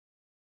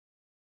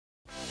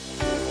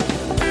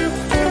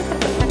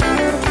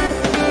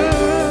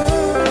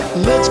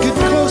Let's get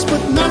close,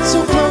 but not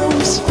so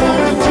close.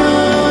 Quarantine.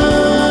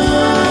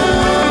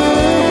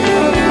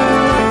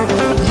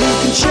 You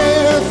can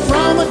share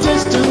from a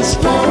distance.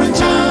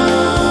 Quarantine.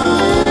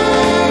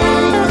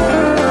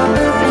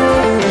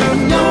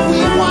 You know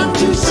we want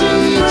to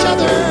see each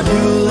other.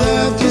 You'll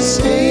have to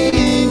stay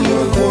in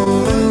your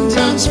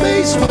quarantine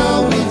space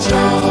while we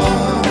talk.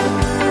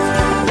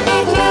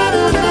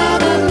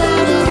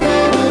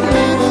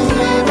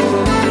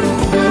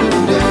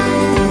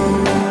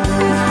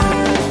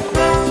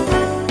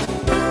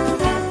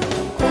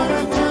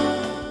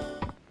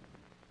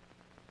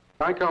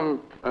 I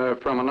come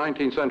from a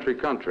 19th century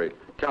country,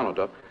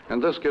 Canada,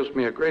 and this gives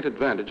me a great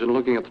advantage in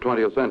looking at the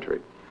 20th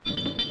century.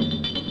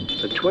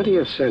 The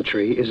 20th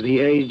century is the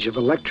age of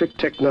electric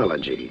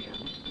technology.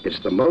 It's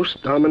the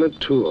most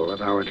dominant tool of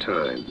our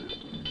time.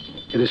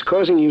 It is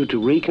causing you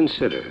to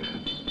reconsider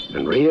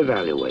and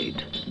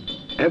reevaluate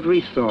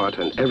every thought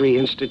and every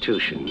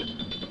institution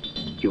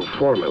you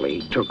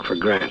formerly took for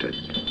granted.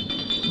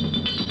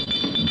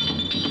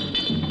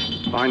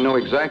 I know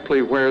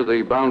exactly where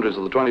the boundaries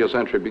of the 20th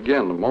century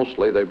begin.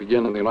 Mostly they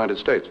begin in the United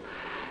States.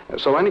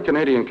 So any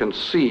Canadian can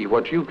see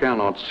what you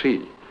cannot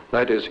see.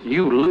 That is,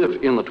 you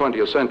live in the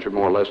 20th century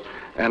more or less,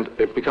 and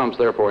it becomes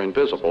therefore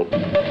invisible.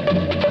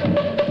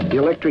 The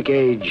electric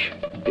age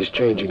is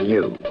changing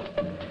you.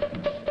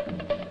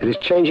 It is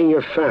changing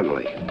your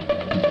family.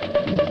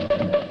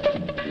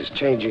 It is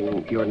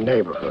changing your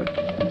neighborhood.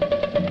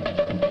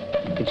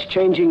 It's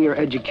changing your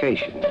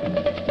education.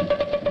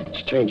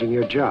 It's changing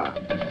your job.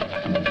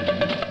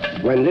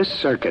 When this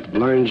circuit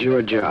learns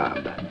your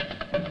job,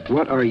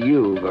 what are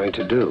you going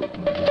to do?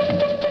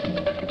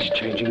 It's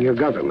changing your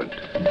government.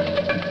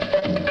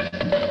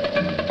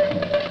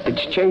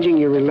 It's changing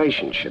your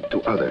relationship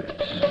to others.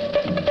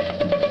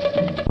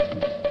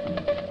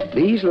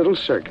 These little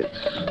circuits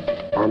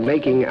are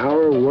making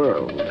our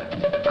world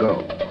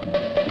go.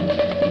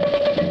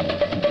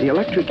 The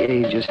electric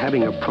age is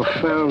having a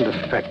profound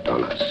effect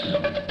on us.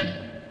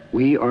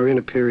 We are in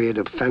a period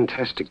of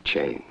fantastic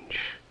change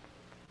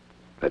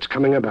that's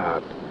coming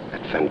about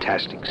at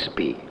fantastic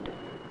speed.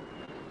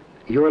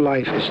 Your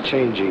life is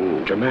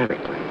changing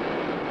dramatically,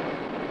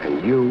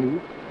 and you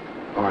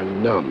are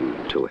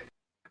numb to it.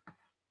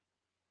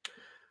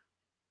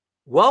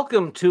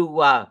 Welcome to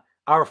our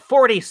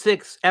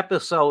 46th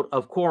episode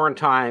of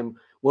Quarantine,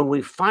 when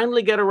we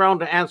finally get around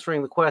to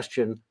answering the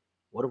question,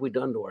 what have we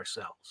done to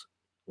ourselves?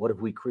 What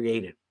have we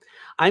created?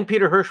 I'm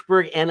Peter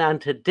Hirschberg, and on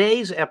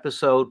today's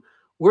episode,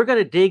 we're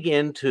going to dig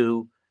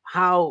into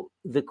how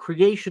the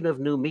creation of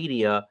new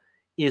media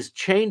is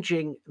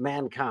changing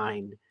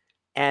mankind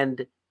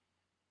and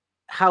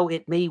how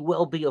it may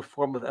well be a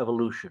form of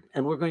evolution.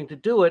 And we're going to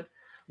do it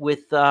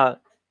with Andrew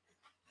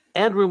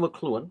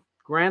McLuhan,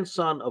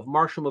 grandson of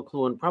Marshall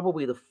McLuhan,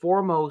 probably the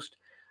foremost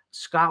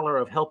scholar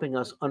of helping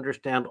us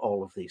understand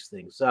all of these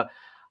things.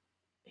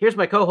 Here's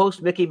my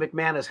co-host, Mickey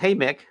McManus. Hey,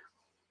 Mick.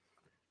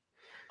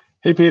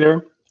 Hey,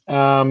 Peter.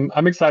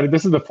 I'm excited.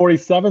 This is the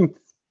 47th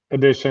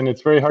edition.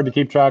 It's very hard to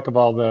keep track of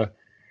all the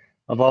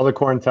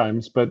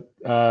quarantines, but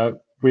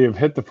we have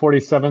hit the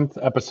 47th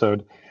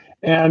episode.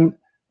 And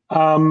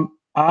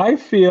I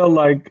feel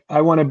like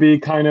I want to be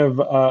kind of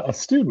a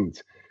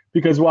student,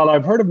 because while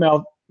I've heard of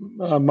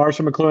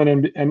Marshall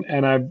McLuhan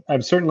and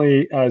I've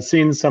certainly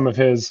seen some of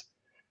his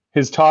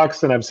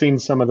talks, and I've seen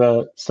some of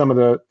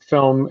the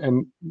film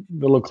and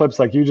the little clips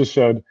like you just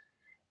showed,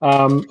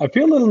 I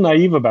feel a little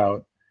naive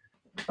about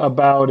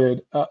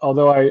it,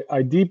 although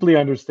I deeply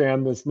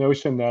understand this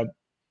notion that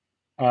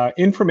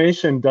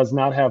information does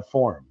not have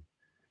form,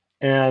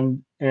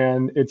 and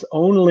it's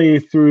only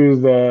through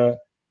the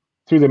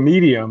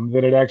medium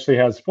that it actually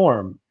has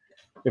form.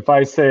 If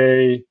I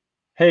say,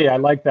 hey, I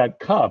like that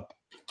cup,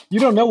 you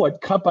don't know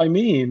what cup I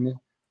mean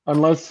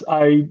unless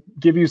I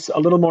give you a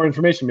little more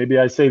information. Maybe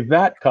I say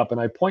that cup and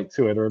I point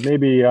to it, or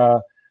maybe I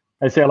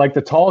say I like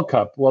the tall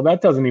cup. Well,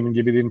 that doesn't even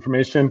give you the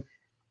information.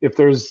 If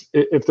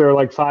there are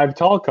like 5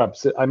 tall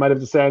cups, I might have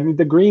to say I need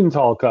the green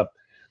tall cup.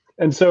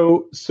 And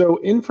so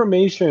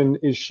information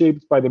is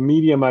shaped by the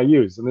medium I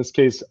use. In this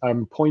case,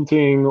 I'm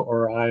pointing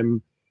or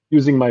I'm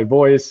using my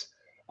voice.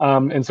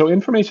 And so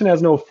information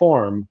has no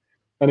form,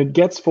 and it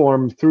gets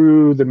form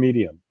through the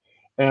medium.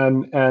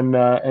 And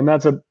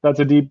that's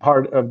a deep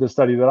part of the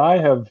study that I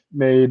have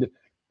made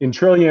in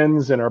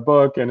Trillions, in our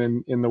book,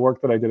 and in the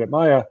work that I did at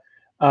Maya.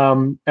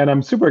 And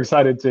I'm super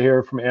excited to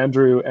hear from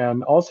Andrew,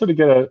 and also to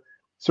get a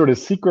sort of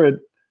secret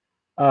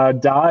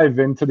dive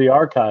into the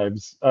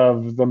archives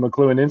of the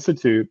McLuhan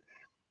Institute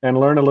and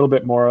learn a little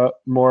bit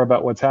more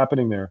about what's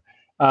happening there.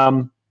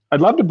 I'd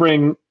love to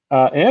bring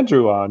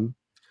Andrew on.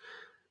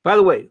 By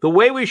the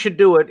way we should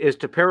do it is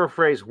to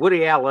paraphrase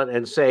Woody Allen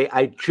and say,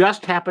 I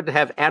just happen to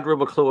have Andrew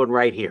McLuhan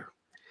right here.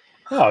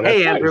 Oh, that's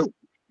hey, nice. Andrew.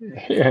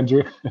 Hey,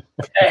 Andrew.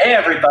 Hey,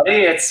 everybody.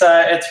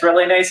 It's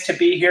really nice to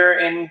be here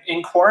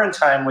in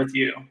quarantine with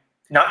you.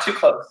 Not too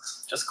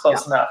close, just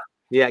close enough.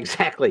 Yeah,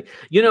 exactly.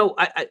 You know,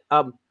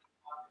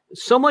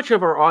 so much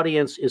of our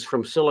audience is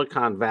from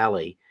Silicon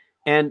Valley,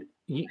 and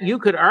you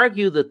could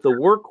argue that the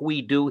work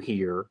we do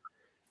here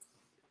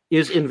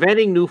is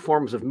inventing new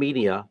forms of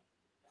media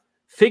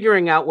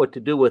figuring out what to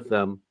do with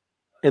them,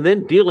 and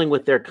then dealing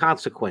with their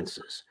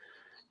consequences.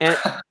 And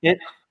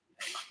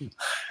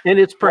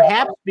it's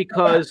perhaps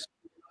because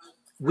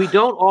we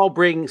don't all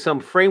bring some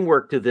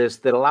framework to this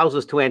that allows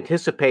us to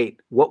anticipate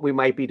what we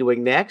might be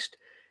doing next,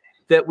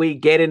 that we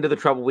get into the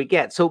trouble we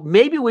get. So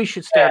maybe we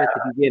should start at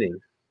the beginning.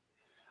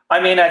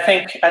 I mean, I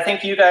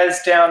think you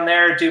guys down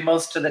there do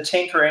most of the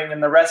tinkering,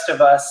 and the rest of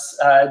us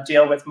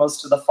deal with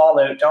most of the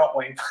fallout, don't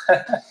we?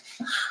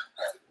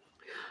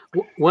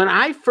 When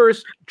I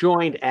first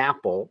joined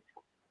Apple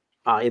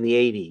in the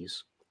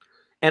 80s,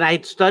 and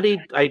I'd studied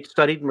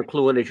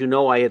McLuhan, as you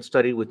know. I had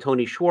studied with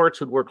Tony Schwartz,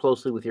 who'd worked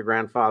closely with your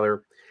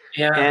grandfather.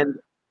 Yeah. And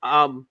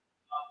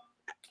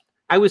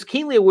I was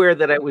keenly aware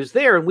that I was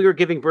there, and we were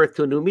giving birth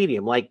to a new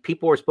medium. Like,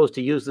 people were supposed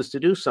to use this to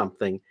do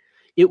something.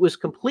 It was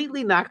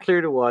completely not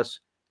clear to us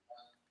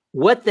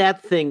what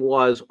that thing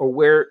was or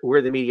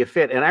where the media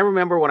fit. And I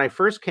remember when I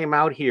first came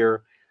out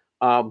here,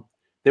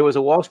 there was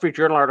a Wall Street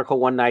Journal article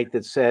one night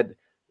that said,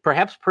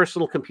 perhaps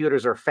personal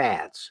computers are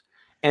fads.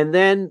 And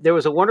then there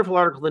was a wonderful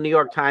article in the New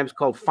York Times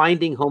called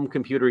Finding Home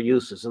Computer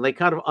Uses. And they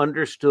kind of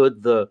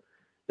understood the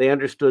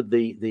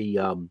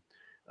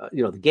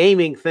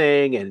gaming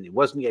thing, and it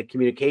wasn't yet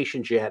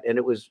communications yet. And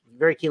it was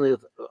very keenly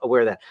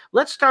aware of that.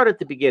 Let's start at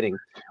the beginning.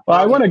 Well,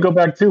 I want to go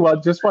back to,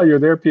 just while you're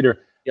there, Peter.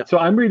 Yep. So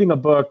I'm reading a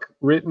book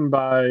written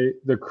by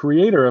the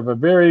creator of a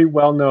very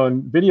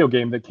well-known video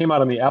game that came out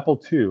on the Apple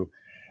II.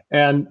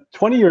 And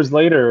 20 years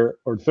later,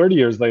 or 30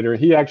 years later,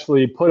 he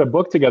actually put a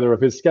book together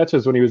of his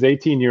sketches when he was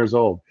 18 years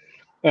old.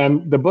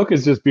 And the book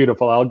is just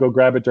beautiful. I'll go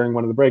grab it during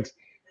one of the breaks.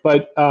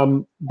 But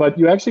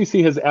you actually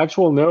see his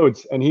actual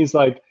notes, and he's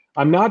like,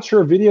 I'm not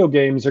sure video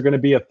games are going to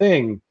be a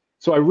thing,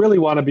 so I really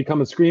want to become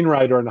a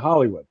screenwriter in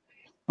Hollywood.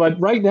 But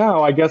right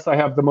now, I guess I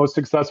have the most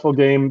successful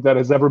game that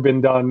has ever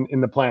been done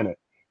in the planet.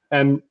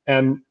 And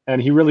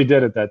he really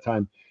did at that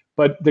time.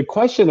 But the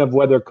question of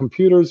whether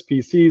computers,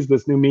 PCs,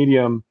 this new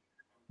medium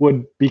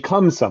would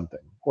become something,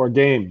 or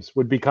games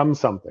would become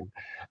something,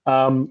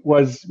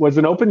 was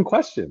an open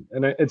question.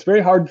 And it's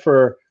very hard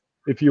for,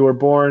 if you were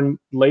born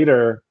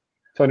later,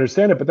 to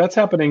understand it. But that's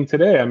happening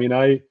today. I mean,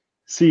 I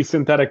see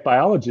synthetic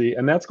biology,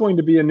 and that's going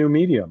to be a new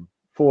medium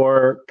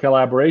for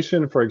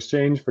collaboration, for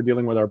exchange, for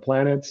dealing with our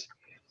planets.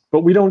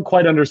 But we don't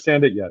quite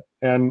understand it yet.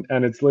 And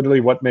it's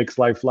literally what makes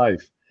life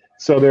life.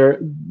 So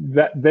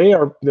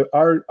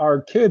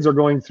our kids are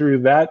going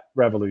through that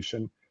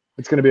revolution.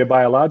 It's going to be a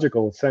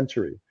biological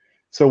century.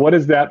 So what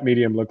does that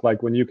medium look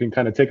like when you can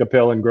kind of take a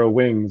pill and grow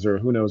wings, or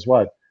who knows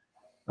what?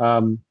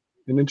 An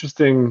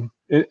interesting.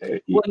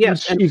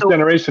 Each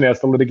generation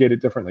has to litigate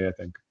it differently, I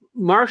think.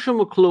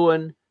 Marshall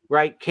McLuhan,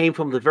 right, came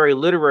from the very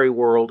literary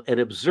world and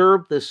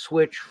observed this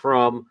switch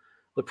from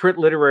the print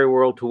literary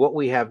world to what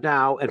we have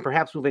now, and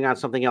perhaps moving on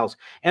to something else.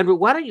 Andrew,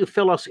 why don't you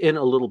fill us in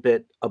a little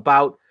bit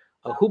about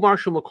who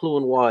Marshall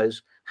McLuhan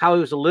was, how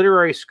he was a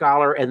literary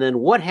scholar, and then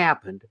what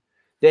happened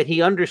that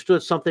he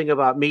understood something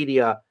about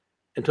media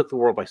and took the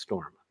world by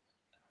storm?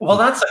 Well,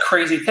 that's a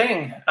crazy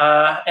thing.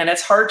 And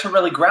it's hard to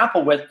really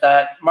grapple with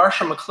that.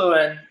 Marshall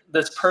McLuhan,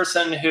 this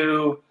person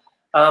who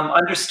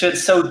understood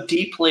so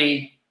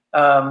deeply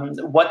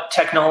what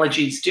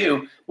technologies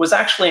do, was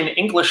actually an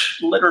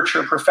English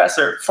literature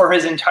professor for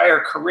his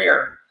entire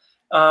career.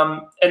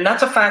 And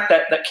that's a fact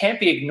that can't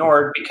be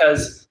ignored,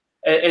 because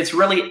it's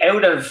really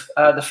out of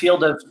the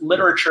field of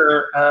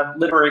literature,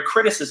 literary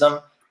criticism,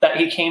 that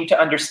he came to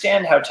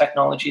understand how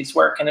technologies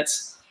work. And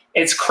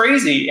it's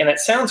crazy, and it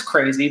sounds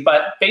crazy,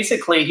 but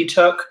basically he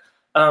took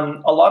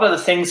a lot of the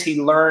things he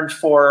learned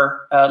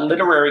for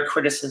literary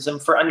criticism,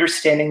 for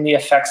understanding the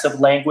effects of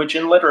language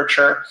in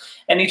literature,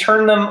 and he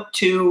turned them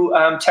to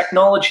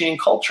technology and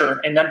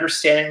culture, and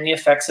understanding the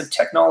effects of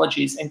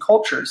technologies and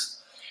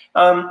cultures.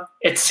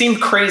 It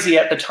seemed crazy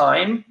at the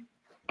time.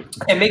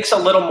 It makes a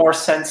little more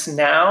sense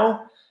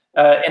now,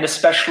 and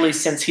especially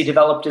since he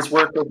developed his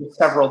work over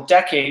several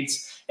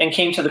decades and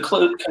came to the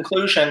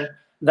conclusion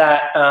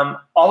that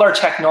all our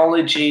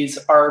technologies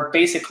are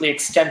basically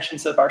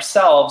extensions of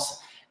ourselves,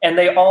 and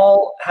they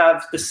all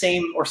have the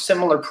same or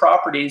similar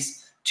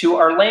properties to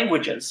our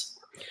languages.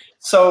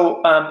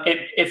 So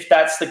if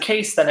that's the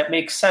case, then it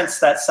makes sense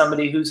that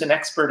somebody who's an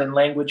expert in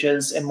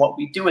languages and what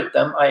we do with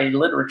them, i.e.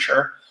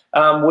 literature,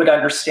 would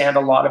understand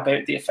a lot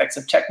about the effects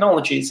of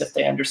technologies if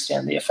they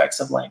understand the effects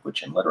of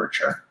language and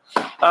literature.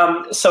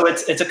 So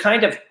it's a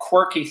kind of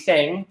quirky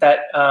thing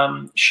that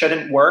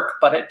shouldn't work,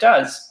 but it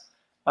does.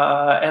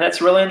 And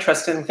it's a really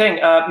interesting thing.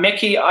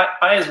 Mickey, I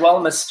as well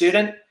am a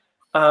student.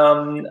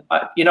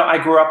 I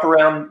grew up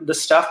around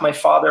this stuff. My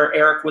father,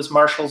 Eric, was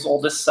Marshall's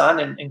oldest son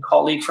and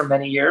colleague for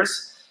many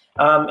years.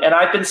 And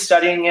I've been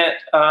studying it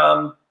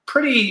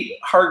pretty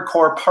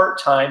hardcore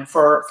part-time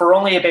for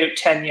only about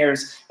 10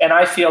 years. And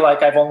I feel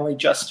like I've only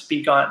just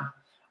begun.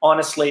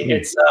 Honestly,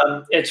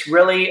 it's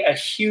really a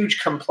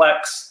huge,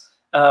 complex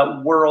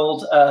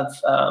world of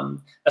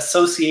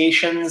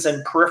associations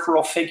and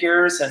peripheral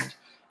figures and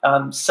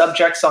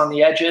subjects on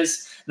the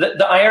edges.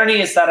 The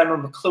irony is that I'm a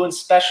McLuhan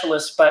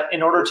specialist, but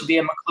in order to be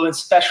a McLuhan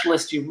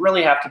specialist, you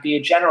really have to be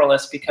a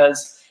generalist,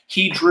 because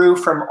he drew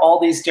from all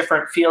these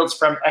different fields,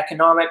 from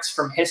economics,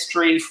 from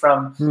history,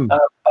 from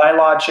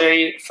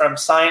biology, from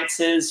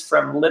sciences,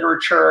 from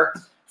literature,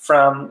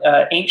 from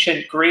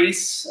ancient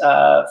Greece,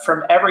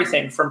 from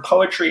everything, from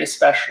poetry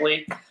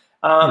especially.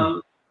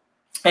 And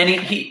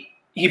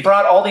he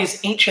brought all these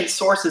ancient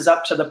sources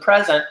up to the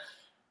present.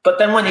 But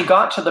then when he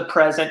got to the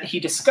present, he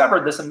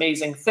discovered this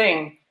amazing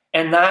thing,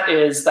 and that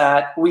is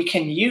that we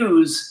can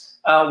use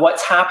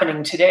what's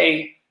happening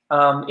today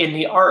in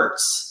the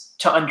arts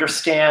to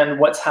understand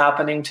what's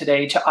happening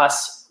today to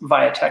us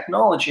via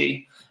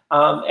technology.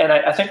 And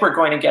I think we're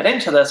going to get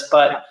into this,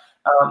 but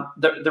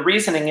the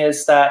reasoning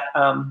is that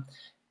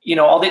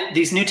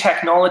these new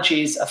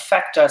technologies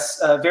affect us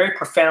very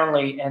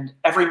profoundly, and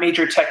every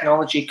major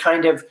technology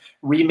kind of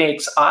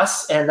remakes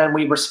us, and then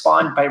we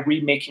respond by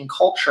remaking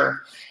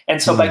culture.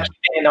 And so by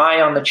keeping an eye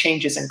on the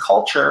changes in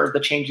culture, the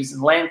changes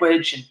in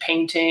language, in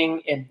painting,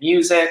 in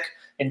music,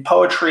 in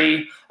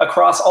poetry,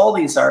 across all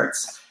these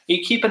arts,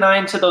 you keep an eye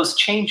into those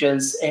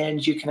changes,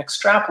 and you can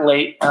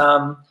extrapolate,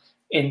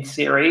 in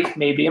theory,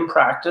 maybe in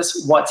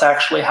practice, what's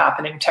actually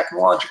happening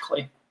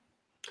technologically.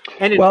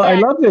 And I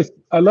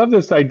love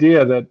this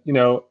idea that,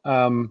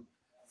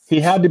 he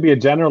had to be a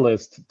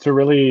generalist to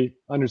really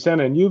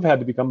understand it, and you've had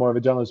to become more of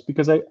a generalist,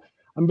 because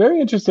I'm very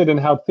interested in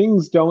how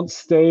things don't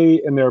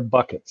stay in their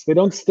buckets. They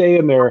don't stay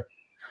in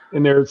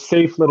their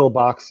safe little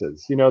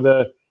boxes.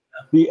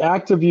 The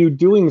act of you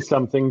doing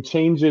something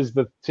changes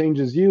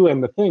you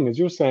and the thing, as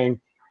you're saying,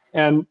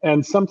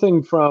 and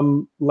something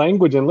from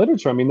language and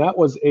literature. I mean, that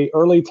was a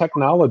early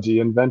technology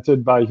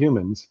invented by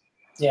humans.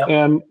 Yeah.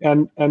 And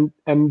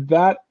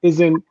that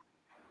isn't,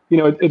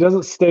 it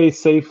doesn't stay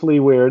safely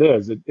where it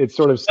is. It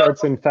sort of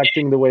starts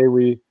infecting the way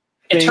we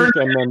think, It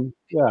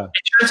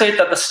turns out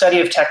that the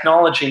study of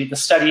technology, the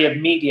study of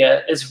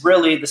media, is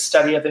really the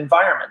study of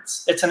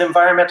environments. It's an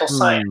environmental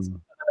science of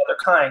another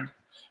kind.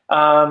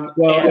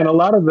 And a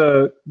lot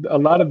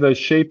of the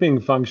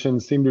shaping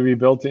functions seem to be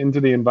built into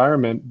the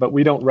environment, but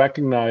we don't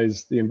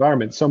recognize the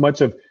environment. So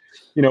much of,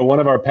 one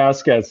of our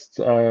past guests,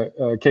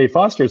 Kay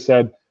Foster,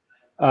 said,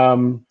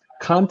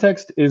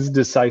 context is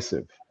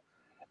decisive.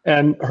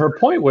 And her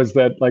point was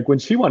that, like, when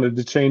she wanted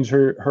to change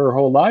her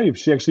whole life,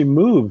 she actually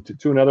moved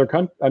to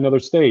another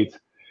state,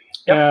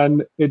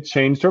 and it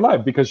changed her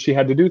life because she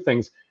had to do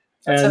things.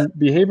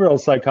 Behavioral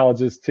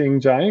psychologist Ting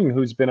Jiang,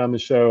 who's been on the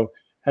show,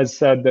 has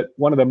said that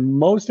one of the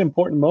most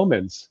important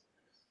moments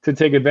to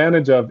take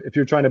advantage of if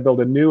you're trying to build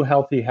a new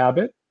healthy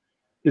habit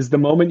is the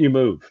moment you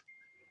move.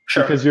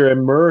 Sure. Because you're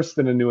immersed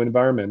in a new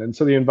environment. And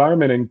so the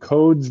environment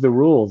encodes the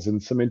rules in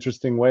some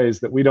interesting ways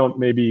that we don't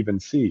maybe even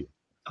see.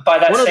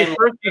 One of the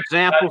first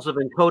examples of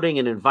encoding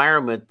an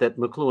environment that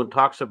McLuhan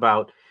talks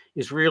about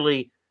is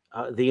really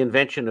the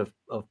invention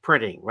of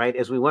printing, right?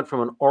 As we went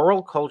from an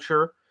oral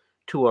culture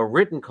to a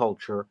written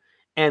culture,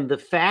 and the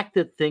fact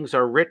that things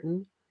are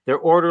written, they're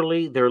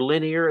orderly, they're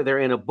linear, they're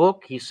in a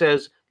book, he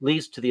says,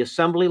 leads to the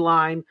assembly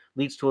line,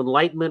 leads to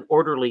enlightenment,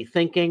 orderly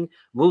thinking,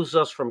 moves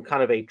us from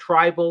kind of a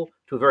tribal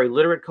to a very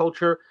literate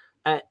culture.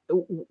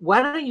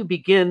 Why don't you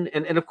begin,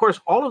 and of course,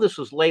 all of this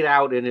was laid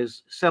out in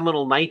his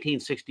seminal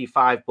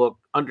 1965 book,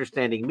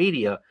 Understanding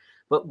Media,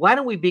 but why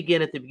don't we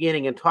begin at the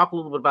beginning and talk a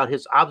little bit about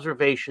his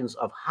observations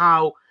of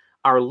how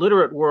our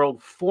literate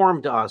world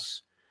formed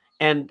us,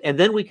 and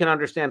then we can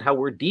understand how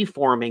we're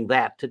deforming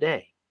that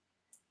today.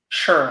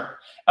 Sure.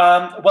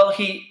 Well,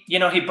 he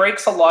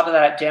breaks a lot of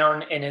that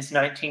down in his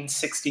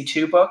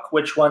 1962 book,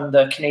 which won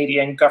the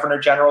Canadian Governor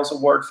General's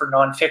Award for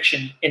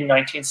Nonfiction in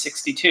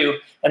 1962.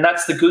 And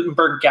that's The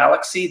Gutenberg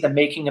Galaxy, The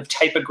Making of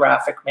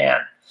Typographic Man.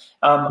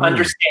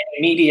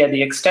 Understanding Media,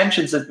 The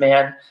Extensions of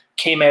Man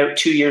came out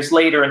 2 years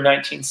later in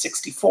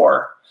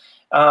 1964.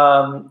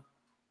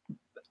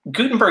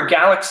 Gutenberg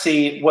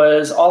Galaxy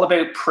was all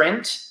about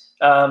print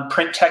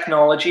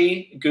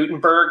technology.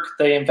 Gutenberg,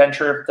 the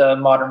inventor of the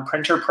modern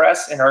printer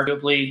press, and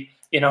arguably,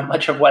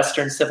 much of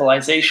Western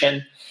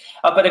civilization.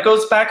 But it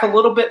goes back a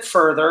little bit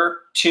further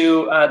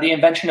to the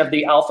invention of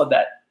the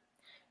alphabet.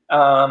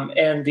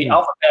 And the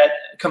alphabet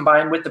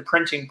combined with the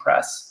printing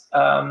press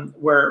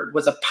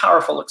was a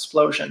powerful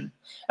explosion.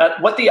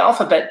 What the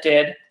alphabet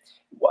did,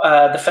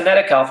 the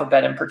phonetic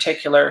alphabet in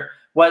particular,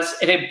 was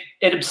it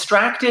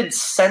abstracted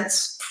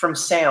sense from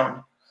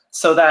sound,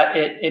 so that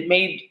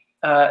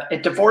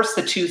it divorced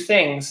the two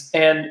things.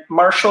 And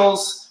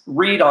Marshall's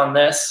read on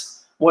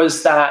this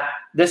was that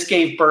this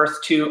gave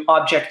birth to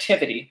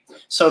objectivity.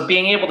 So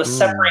being able to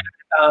separate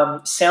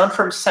sound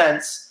from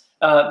sense,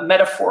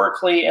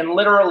 metaphorically and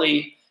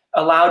literally,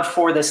 allowed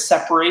for this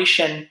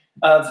separation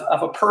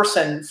of a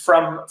person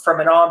from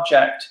an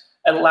object,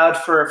 and allowed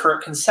for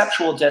a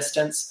conceptual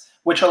distance,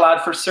 which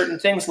allowed for certain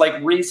things like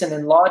reason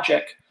and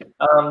logic,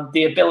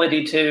 the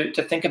ability to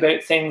think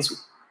about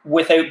things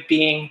without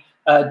being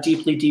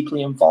deeply,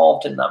 deeply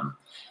involved in them.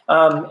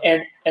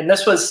 And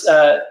this was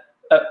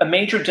a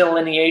major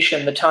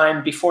delineation, the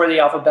time before the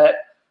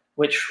alphabet,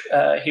 which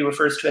he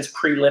refers to as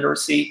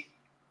pre-literacy,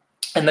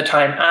 and the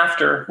time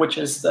after, which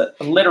is the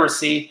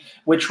literacy,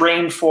 which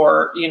reigned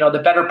for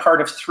the better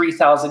part of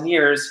 3,000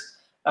 years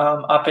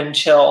up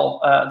until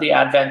the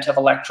advent of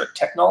electric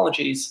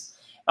technologies.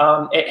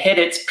 It hit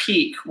its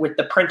peak with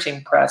the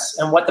printing press.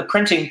 And what the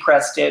printing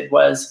press did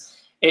was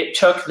it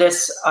took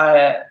this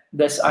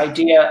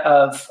idea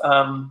of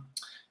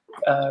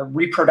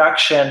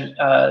reproduction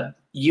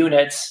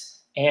units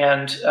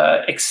and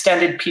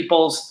extended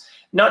people's,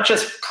 not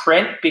just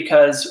print,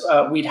 because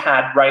we'd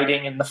had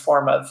writing in the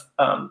form of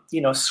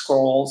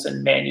scrolls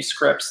and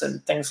manuscripts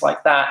and things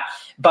like that,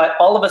 but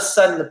all of a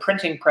sudden the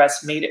printing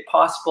press made it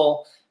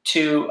possible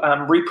to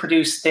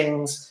reproduce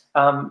things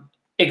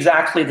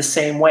exactly the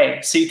same way.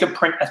 So you could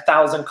print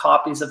 1,000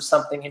 copies of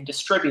something and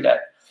distribute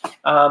it,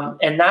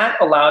 and that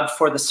allowed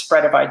for the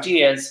spread of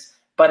ideas.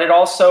 But it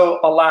also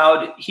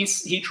allowed,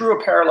 he drew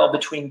a parallel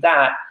between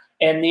that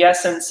and the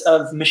essence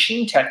of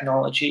machine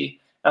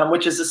technology,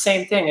 which is the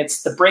same thing.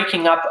 It's the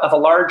breaking up of a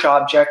large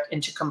object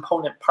into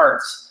component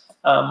parts,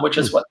 which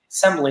is what the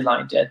assembly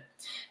line did.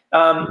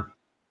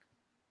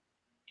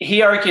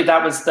 He argued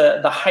that was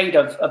the height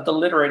of the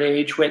literate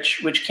age,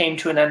 which came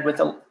to an end with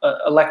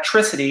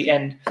electricity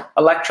and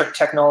electric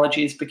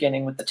technologies,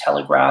 beginning with the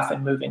telegraph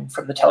and moving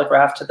from the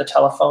telegraph to the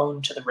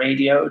telephone, to the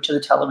radio, to the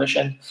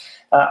television,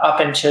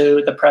 up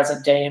into the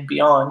present day and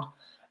beyond.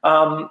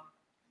 And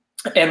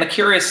the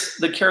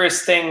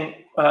curious thing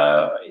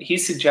he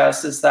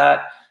suggests is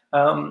that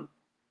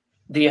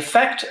the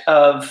effect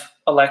of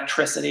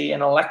electricity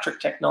and electric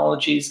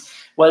technologies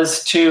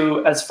was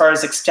to, as far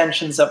as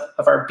extensions of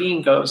our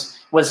being goes,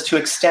 was to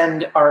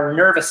extend our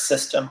nervous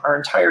system, our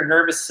entire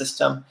nervous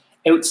system,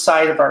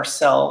 outside of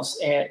ourselves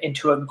and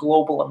into a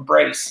global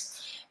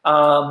embrace.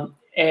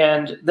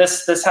 And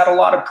this had a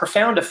lot of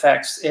profound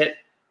effects. It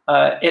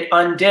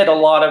undid a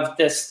lot of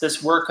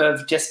this work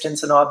of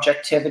distance and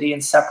objectivity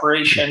and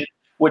separation,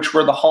 which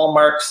were the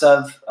hallmarks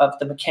of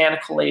the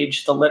mechanical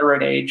age, the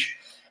literate age.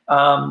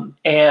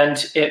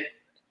 And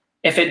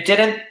if it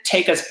didn't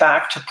take us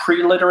back to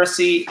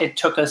pre-literacy, it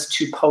took us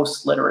to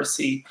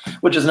post-literacy,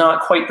 which is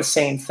not quite the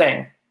same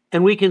thing.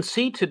 And we can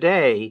see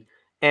today,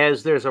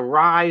 as there's a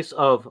rise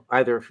of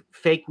either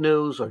fake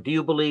news, or do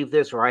you believe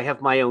this, or I have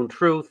my own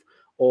truth,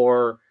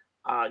 or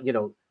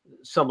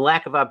some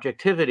lack of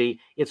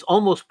objectivity, it's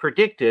almost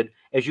predicted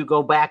as you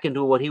go back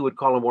into what he would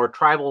call a more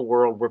tribal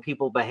world where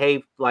people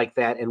behaved like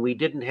that, and we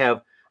didn't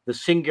have the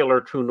singular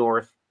true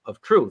north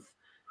of truth,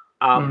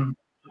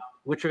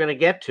 which we're going to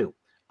get to.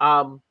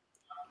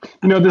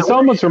 This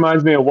almost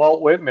reminds me of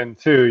Walt Whitman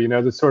too.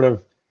 The sort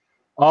of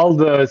all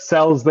the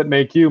cells that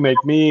make you make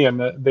me, and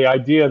the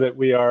idea that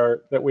we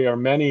are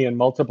many and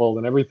multiple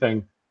and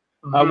everything.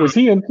 Was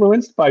he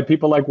influenced by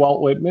people like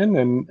Walt Whitman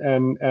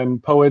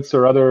and poets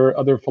or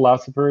other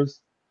philosophers?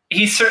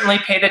 He certainly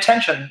paid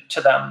attention to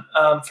them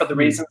for the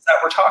reasons that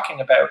we're talking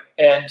about.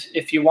 And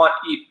if you want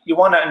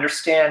to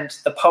understand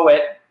the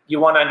poet, you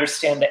want to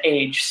understand the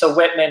age. So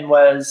Whitman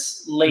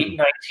was late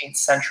 19th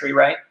century,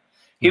 right?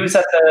 He was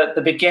at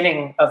the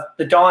beginning of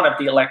the dawn of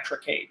the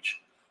electric age.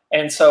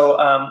 And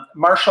so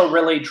Marshall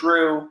really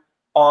drew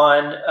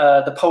on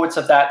the poets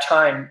of that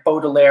time,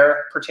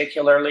 Baudelaire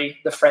particularly,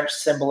 the French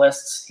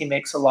symbolists he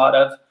makes a lot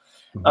of,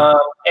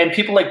 and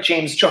people like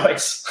James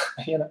Joyce.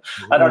 I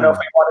don't know if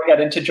we want to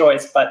get into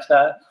Joyce, but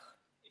I'm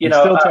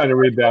still trying to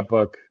read that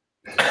book.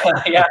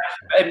 Yeah,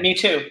 me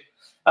too.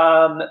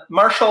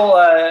 Marshall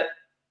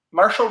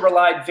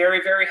relied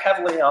very, very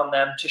heavily on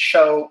them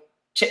to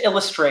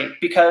illustrate,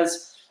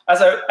 because as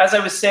I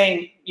was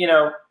saying,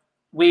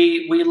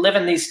 we live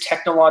in these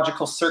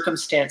technological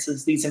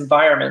circumstances, these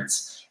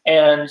environments,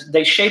 and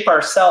they shape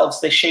ourselves,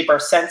 they shape our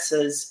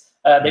senses,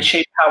 they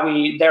shape how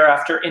we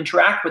thereafter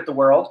interact with the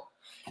world,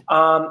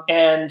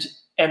 and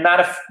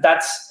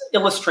that's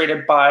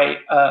illustrated by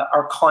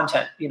our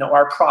content,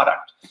 our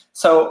product.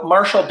 So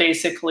Marshall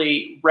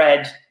basically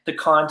read the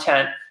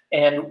content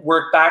and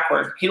worked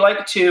backward. He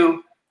liked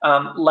to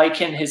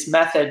liken his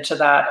method to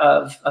that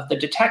of the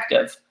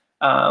detective.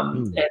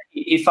 And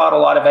he thought a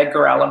lot of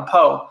Edgar Allan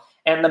Poe.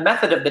 And the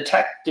method of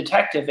the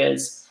detective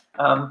is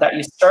that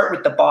you start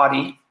with the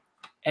body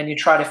and you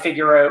try to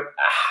figure out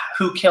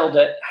who killed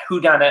it,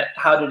 who done it,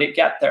 how did it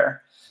get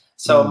there.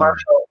 So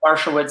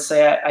Marshall would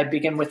say, I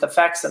begin with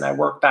effects and I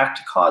work back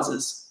to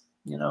causes.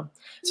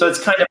 So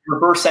it's kind of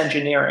reverse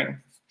engineering.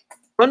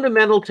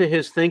 Fundamental to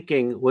his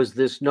thinking was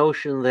this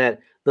notion that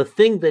the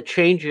thing that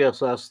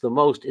changes us the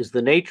most is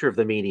the nature of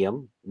the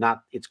medium,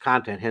 not its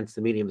content, hence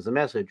the medium is the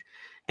message.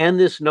 And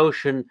this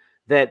notion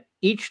that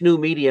each new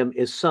medium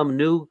is some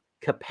new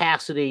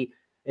capacity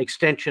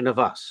extension of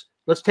us.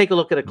 Let's take a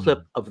look at a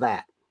clip of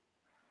that.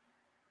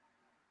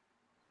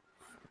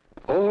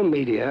 All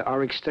media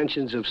are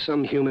extensions of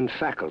some human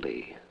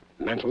faculty,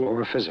 mental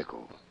or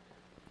physical.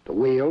 The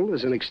wheel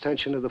is an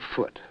extension of the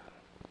foot.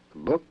 The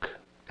book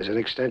is an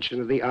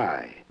extension of the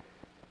eye.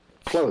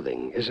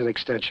 Clothing is an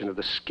extension of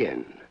the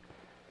skin.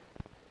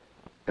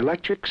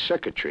 Electric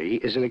circuitry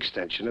is an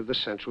extension of the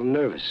central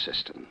nervous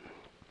system.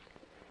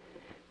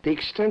 The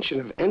extension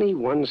of any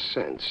one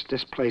sense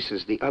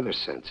displaces the other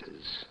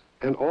senses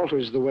and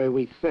alters the way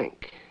we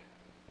think,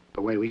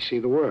 the way we see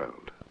the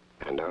world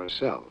and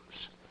ourselves.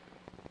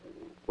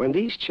 When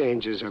these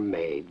changes are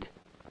made,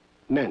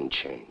 men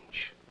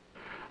change.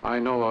 I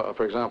know,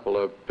 for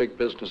example, a big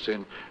business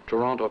in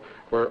Toronto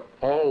where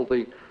all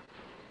the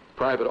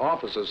private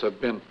offices have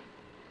been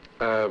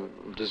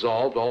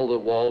dissolved, all the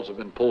walls have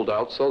been pulled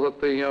out so that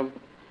the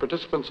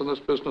participants in this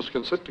business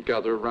can sit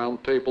together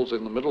around tables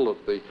in the middle of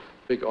the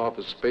big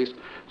office space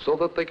so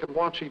that they can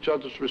watch each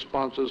other's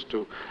responses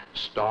to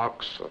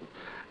stocks,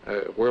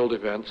 world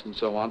events, and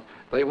so on.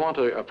 They want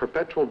a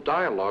perpetual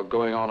dialogue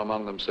going on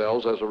among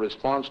themselves as a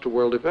response to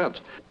world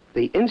events.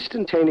 The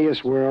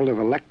instantaneous world of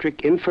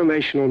electric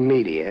informational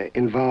media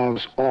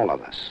involves all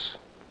of us,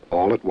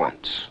 all at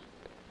once.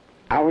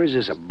 Ours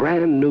is a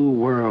brand new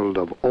world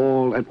of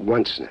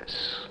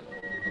all-at-onceness.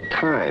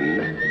 Time,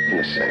 in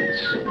a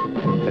sense,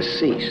 has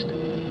ceased,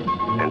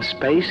 and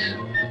space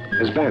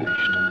has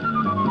vanished.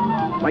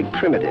 Like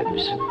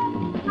primitives,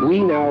 we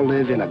now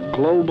live in a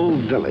global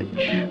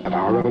village of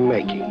our own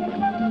making,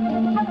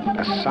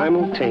 a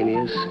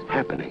simultaneous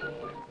happening.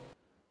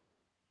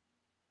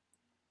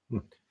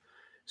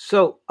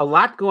 So a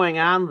lot going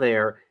on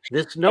there.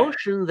 This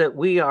notion that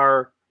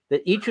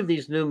that each of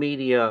these new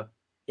media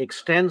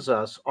extends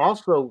us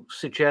also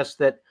suggests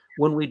that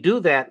when we do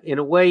that, in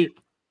a way,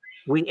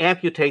 we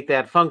amputate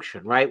that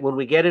function, right? When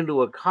we get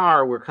into a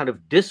car, we're kind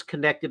of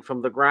disconnected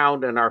from the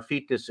ground and our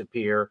feet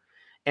disappear.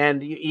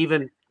 And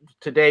even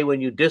today,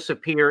 when you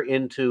disappear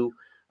into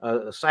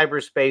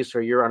cyberspace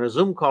or you're on a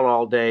Zoom call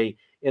all day,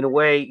 in a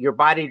way, your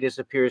body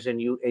disappears and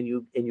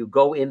you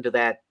go into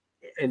that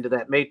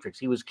matrix.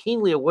 He was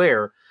keenly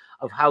aware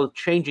of how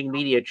changing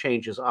media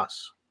changes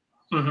us.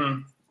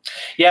 Mm-hmm.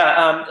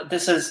 Yeah,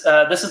 this is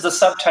the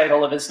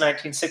subtitle of his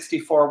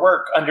 1964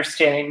 work,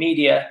 Understanding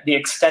Media: The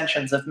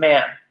Extensions of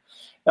Man.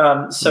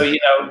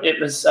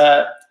 It was,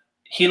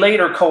 he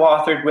later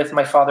co-authored with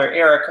my father,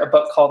 Eric, a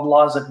book called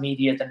Laws of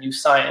Media, The New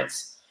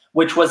Science,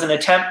 which was an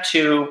attempt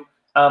to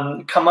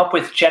come up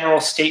with general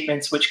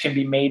statements which can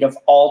be made of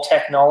all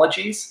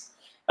technologies.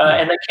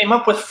 And they came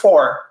up with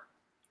 4.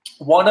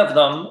 One of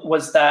them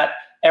was that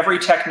every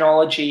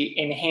technology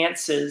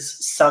enhances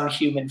some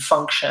human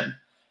function,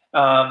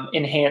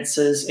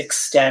 enhances,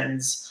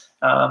 extends.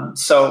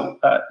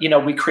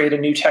 We create a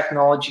new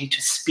technology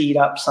to speed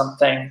up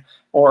something,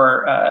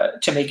 or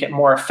to make it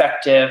more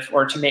effective,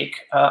 or to make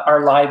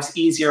our lives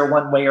easier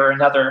one way or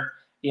another.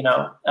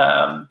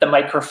 The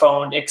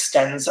microphone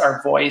extends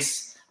our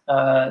voice.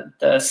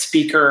 The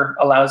speaker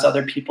allows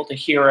other people to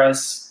hear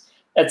us,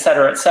 et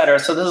cetera, et cetera.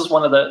 So this is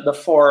one of the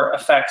 4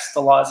 effects,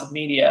 the laws of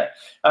media.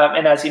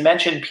 And as you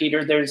mentioned,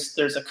 Peter,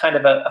 there's a kind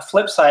of a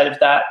flip side of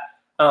that,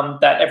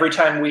 that every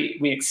time we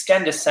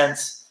extend a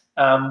sense,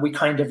 we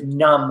kind of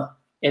numb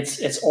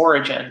its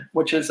origin,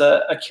 which is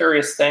a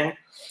curious thing.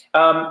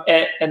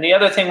 And the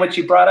other thing which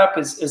you brought up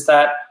is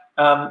that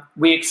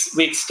we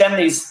extend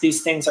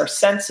these things, our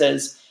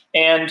senses,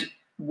 and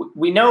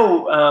we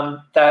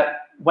know that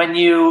when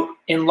you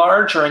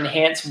enlarge or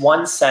enhance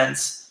one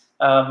sense,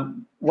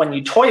 when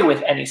you toy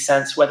with any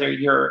sense, whether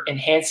you're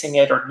enhancing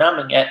it or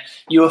numbing it,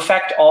 you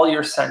affect all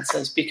your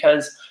senses,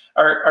 because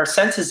our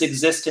senses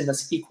exist in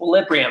this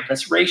equilibrium,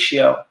 this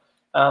ratio,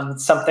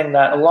 something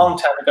that a long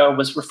time ago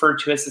was referred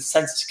to as the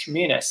sensus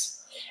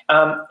communis.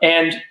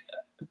 And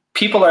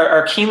people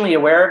are keenly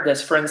aware of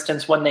this, for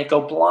instance, when they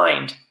go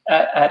blind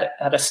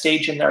at a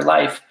stage in their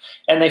life,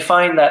 and they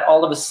find that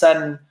all of a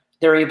sudden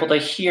they're able to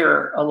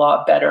hear a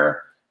lot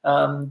better.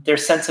 Their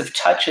sense of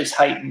touch is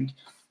heightened.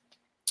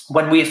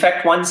 When we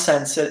affect one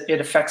sense,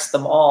 it affects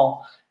them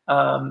all.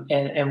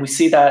 And we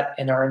see that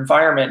in our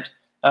environment.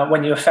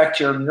 When you affect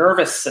your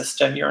nervous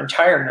system, your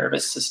entire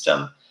nervous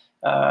system,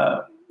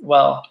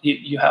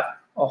 you have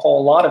a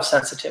whole lot of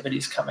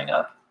sensitivities coming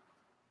up.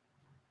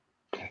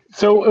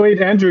 So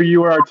wait, Andrew,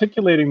 you were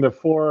articulating the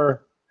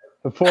four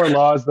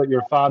laws that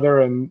your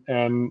father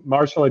and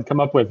Marshall had come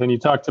up with, and you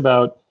talked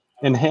about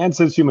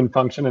enhances human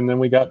function, and then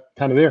we got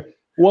kind of there.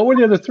 What were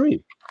the other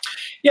 3?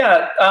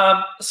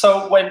 Yeah,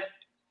 so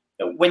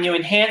when you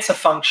enhance a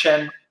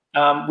function,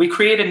 we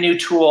create a new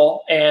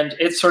tool, and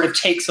it sort of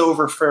takes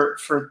over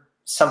for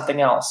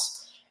something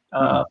else,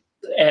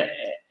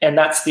 and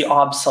that's the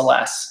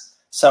obsolesce.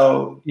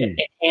 So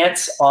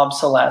enhance,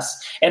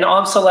 obsolesce, and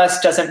obsolesce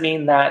doesn't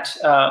mean that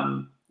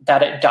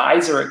it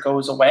dies or it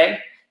goes away.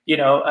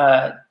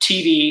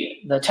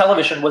 The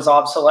television was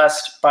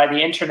obsolesced by the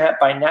internet,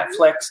 by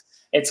Netflix.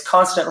 It's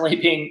constantly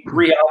being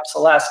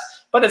re-obsolesced,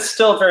 but it's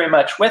still very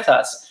much with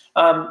us.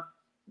 I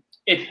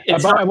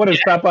want to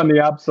stop on the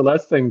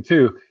obsolescence thing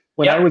too.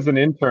 When I was an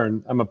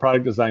intern, I'm a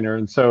product designer,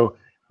 and so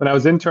when I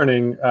was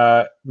interning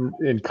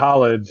in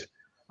college,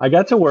 I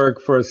got to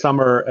work for a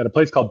summer at a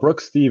place called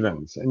Brooks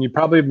Stevens, and you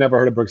probably have never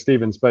heard of Brooks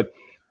Stevens, but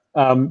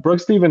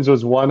Brooks Stevens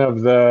was one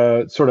of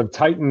the sort of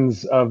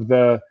titans of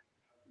the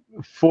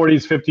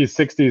 40s, 50s,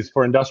 60s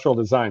for industrial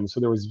design. So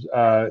there was,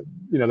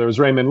 there was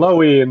Raymond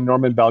Loewy and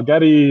Norman Bell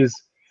Geddes,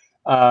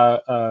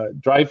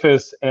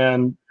 Dreyfus,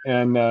 and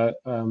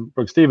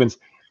Brooks Stevens.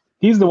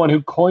 He's the one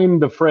who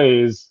coined the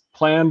phrase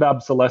planned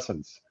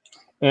obsolescence,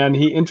 and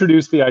he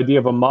introduced the idea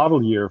of a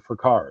model year for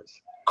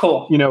cars.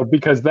 Cool.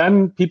 Because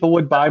then people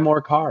would buy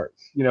more cars.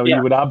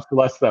 You would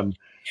obsolescence them.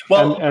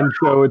 Well, and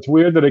so it's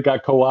weird that it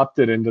got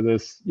co-opted into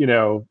this,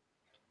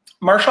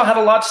 Marshall had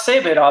a lot to say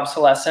about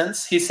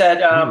obsolescence. He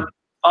said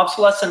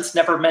obsolescence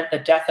never meant the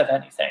death of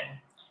anything.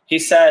 He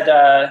said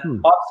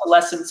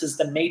obsolescence is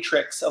the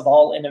matrix of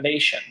all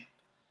innovation.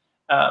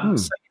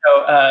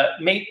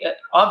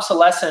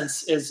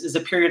 Obsolescence is a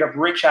period of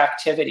rich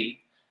activity.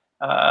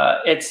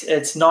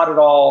 It's not at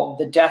all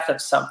the death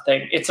of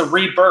something. It's a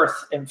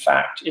rebirth, in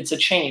fact. It's a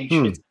change.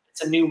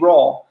 It's a new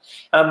role.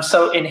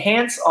 So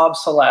enhance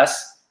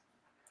obsolescence.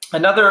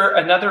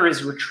 Another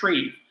is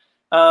retrieve.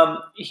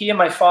 He and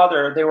my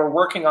father, they were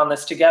working on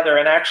this together,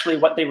 and actually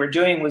what they were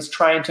doing was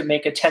trying to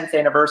make a 10th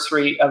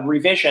anniversary of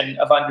revision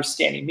of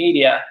understanding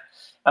media,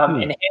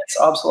 enhance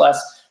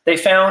obsolescence. They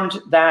found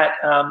that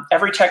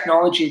every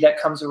technology that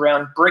comes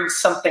around brings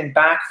something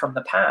back from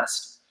the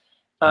past.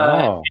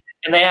 And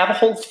they have a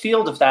whole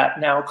field of that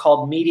now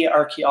called media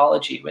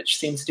archaeology, which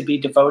seems to be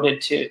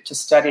devoted to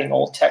studying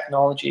old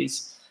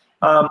technologies.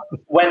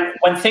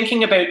 When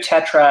thinking about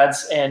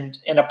tetrads and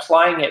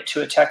applying it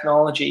to a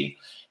technology,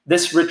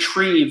 this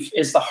retrieve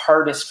is the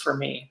hardest for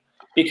me.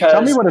 Because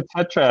tell me what a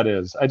tetrad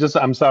is.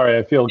 I'm sorry,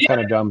 I feel kind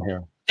of dumb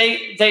here.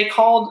 They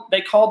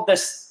called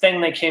this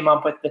thing they came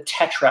up with the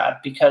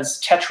tetrad,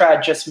 because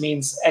tetrad just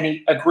means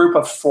a group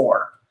of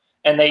four.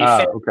 And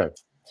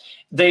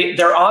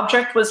their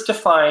object was to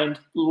find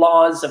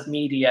laws of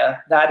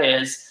media, that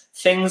is,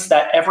 things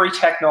that every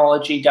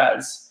technology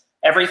does.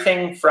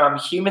 Everything from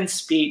human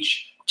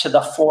speech to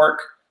the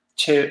fork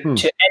to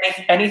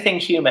anything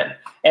human.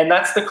 And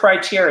that's the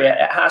criteria.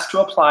 It has to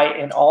apply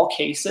in all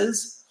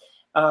cases.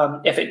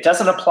 If it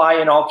doesn't apply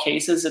in all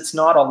cases, it's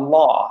not a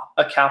law,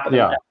 a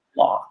capital F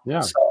law.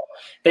 So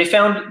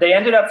they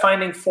ended up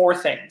finding four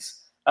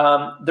things.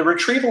 The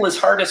retrieval is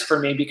hardest for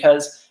me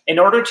because in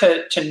order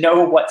to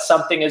know what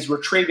something is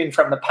retrieving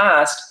from the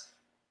past,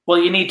 well,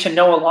 you need to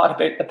know a lot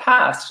about the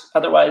past.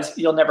 Otherwise,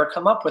 you'll never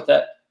come up with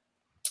it.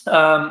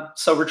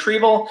 So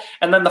retrieval,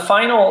 and then the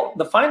final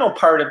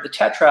part of the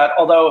tetrad,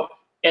 although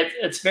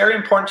it's very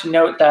important to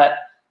note that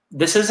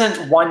this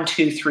isn't 1,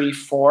 2, 3,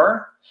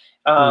 4.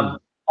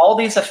 All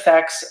these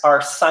effects are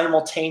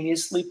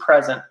simultaneously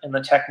present in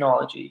the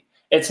technology.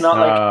 It's not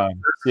like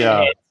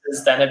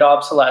enhances, then it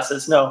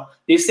obsolesces. No,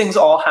 these things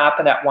all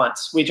happen at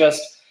once. We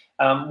just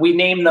we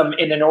name them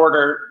in an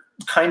order,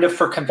 kind of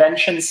for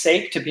convention's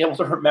sake, to be able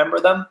to remember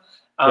them.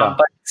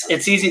 But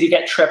it's easy to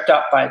get tripped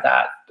up by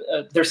that.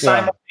 They're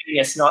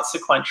simultaneous, not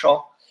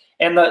sequential.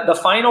 And the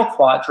final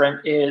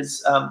quadrant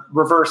is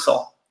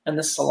reversal. And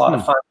this is a lot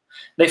of fun.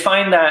 They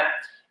find that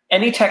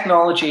any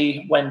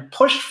technology, when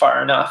pushed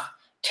far enough,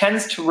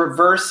 tends to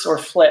reverse or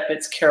flip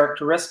its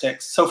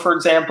characteristics. So, for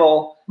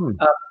example,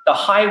 the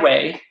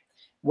highway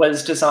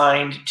was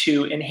designed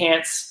to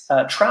enhance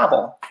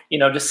travel,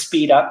 to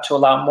speed up, to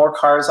allow more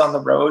cars on the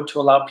road, to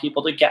allow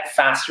people to get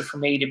faster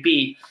from A to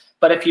B.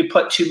 But if you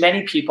put too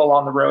many people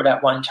on the road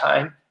at one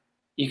time,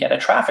 you get a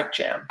traffic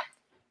jam.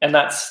 And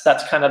that's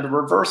kind of the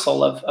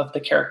reversal of the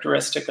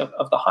characteristic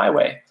of the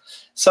highway.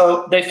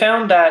 So they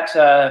found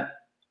that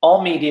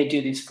all media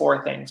do these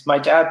four things. My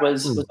dad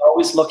was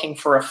always looking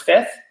for a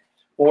fifth,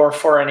 or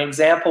for an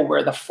example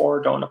where the four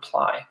don't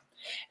apply.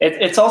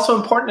 It's also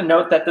important to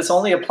note that this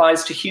only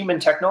applies to human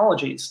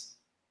technologies.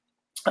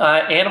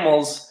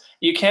 Animals,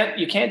 you can't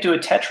do a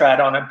tetrad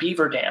on a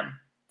beaver dam,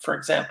 for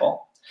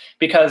example,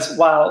 because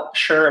while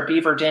sure a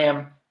beaver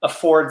dam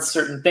affords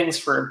certain things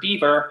for a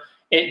beaver,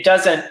 it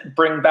doesn't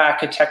bring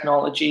back a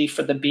technology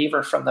for the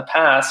beaver from the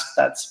past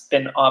that's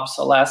been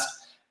obsolesced.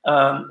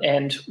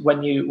 And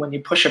when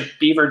you push a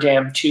beaver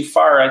dam too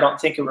far, I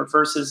don't think it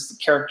reverses the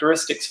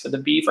characteristics for the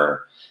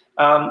beaver.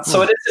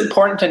 So it is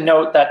important to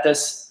note that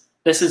this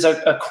is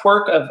a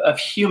quirk of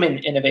human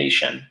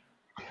innovation.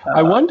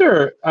 I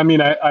wonder,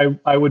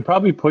 I would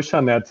probably push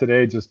on that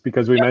today just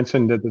because we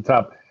mentioned at the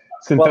top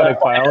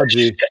synthetic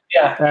biology.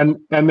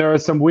 And there are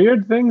some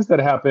weird things that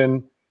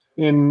happen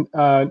in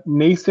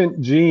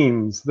nascent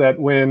genes that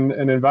when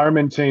an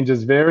environment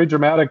changes very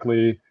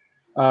dramatically,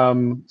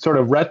 sort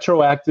of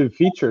retroactive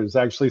features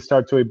actually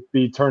start to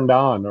be turned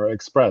on or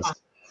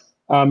expressed.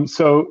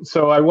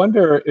 So I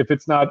wonder if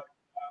it's not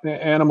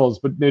animals,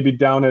 but maybe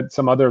down at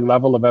some other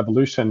level of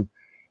evolution,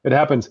 it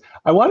happens.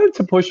 I wanted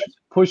to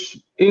push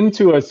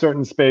into a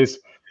certain space.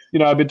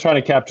 I've been trying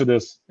to capture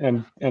this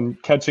and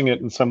catching it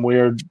in some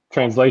weird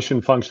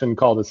translation function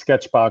called a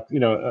sketchbox,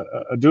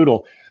 a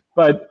doodle.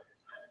 But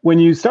when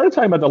you started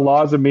talking about the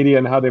laws of media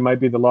and how they might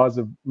be the laws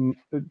of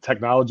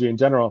technology in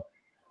general,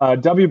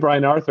 W.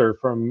 Brian Arthur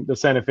from the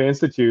Santa Fe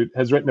Institute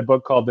has written a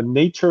book called The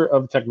Nature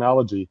of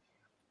Technology.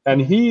 And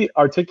he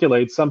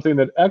articulates something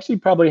that actually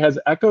probably has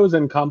echoes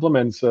and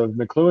complements of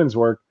McLuhan's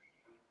work.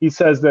 He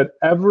says that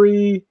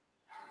every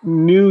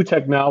new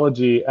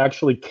technology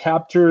actually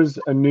captures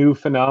a new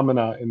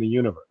phenomena in the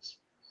universe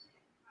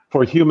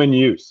for human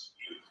use.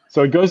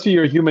 So it goes to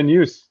your human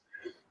use,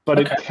 but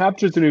it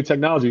captures a new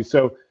technology.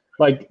 So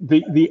like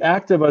the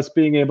act of us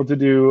being able to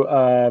do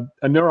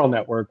a neural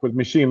network with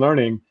machine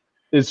learning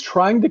is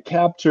trying to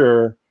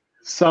capture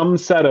some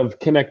set of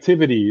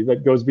connectivity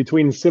that goes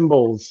between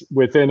symbols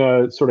within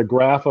a sort of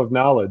graph of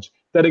knowledge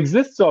that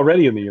exists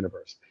already in the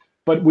universe.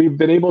 But we've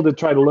been able to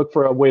try to look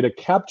for a way to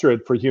capture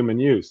it for human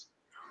use.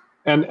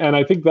 And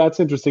I think that's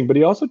interesting. But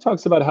he also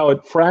talks about how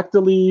it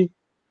fractally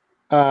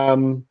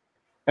and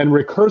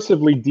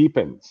recursively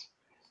deepens.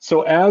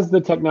 So as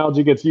the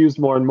technology gets used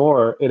more and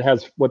more, it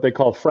has what they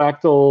call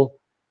fractal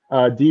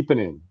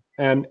deepening,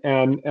 and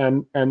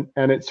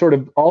it sort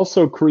of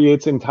also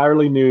creates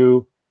entirely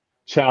new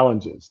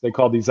challenges. They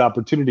call these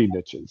opportunity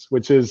niches,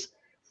 which is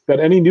that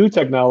any new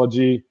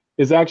technology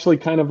is actually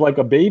kind of like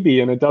a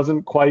baby, and it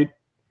doesn't quite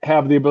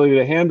have the ability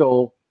to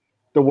handle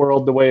the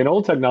world the way an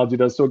old technology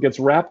does. So it gets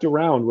wrapped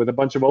around with a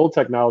bunch of old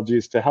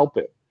technologies to help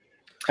it.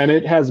 And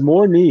it has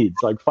more needs,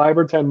 like 5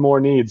 or 10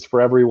 more needs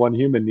for every one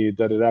human need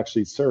that it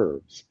actually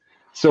serves.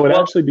 So it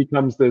actually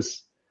becomes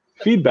this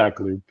feedback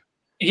loop.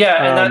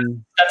 Yeah,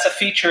 and that's a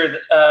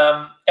feature.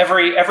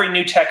 Every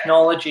new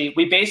technology,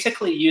 we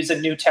basically use a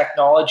new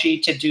technology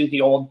to do the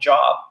old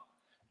job.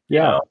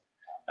 Yeah.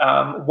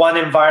 One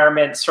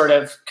environment sort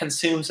of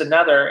consumes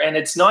another, and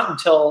it's not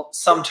until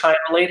some time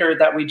later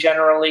that we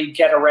generally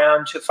get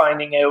around to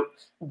finding out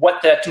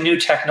what that new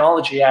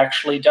technology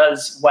actually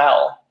does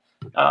well.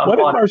 What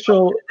did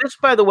Marshall? This,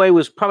 by the way,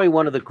 was probably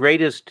one of the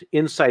greatest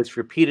insights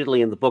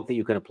repeatedly in the book that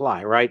you can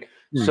apply, right?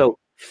 So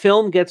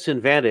film gets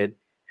invented,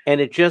 and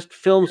it just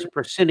films a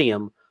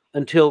proscenium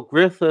until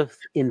Griffith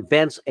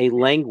invents a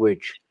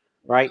language,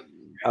 right,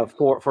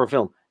 for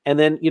film. And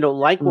then,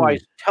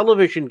 likewise,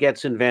 television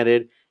gets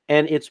invented,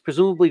 and it's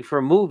presumably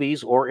for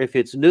movies, or if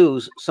it's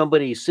news,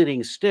 somebody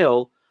sitting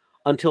still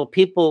until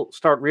people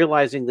start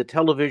realizing that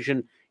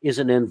television is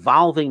an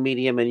involving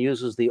medium and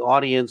uses the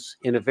audience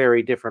in a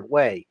very different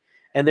way.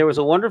 And there was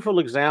a wonderful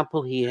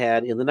example he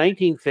had in the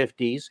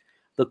 1950s.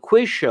 The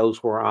quiz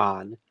shows were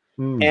on,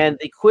 and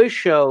the quiz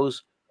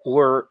shows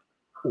were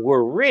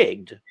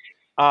rigged.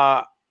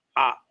 And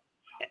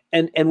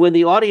when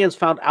the audience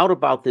found out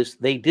about this,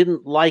 they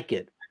didn't like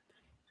it.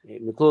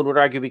 McLuhan would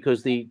argue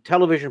because the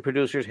television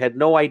producers had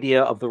no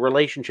idea of the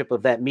relationship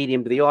of that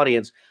medium to the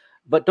audience.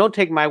 But don't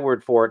take my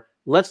word for it.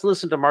 Let's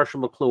listen to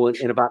Marshall McLuhan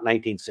in about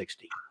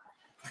 1960.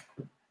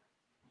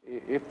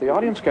 If the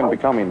audience can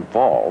become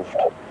involved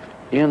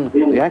in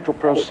the actual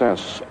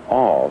process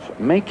of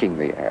making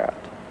the ad,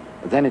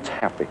 then it's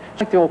happy.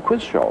 It's like the old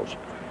quiz shows.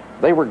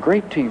 They were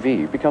great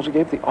TV because it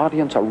gave the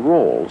audience a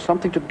role,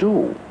 something to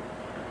do.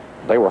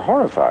 They were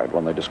horrified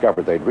when they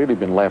discovered they'd really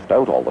been left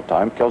out all the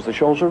time because the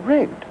shows are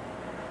rigged.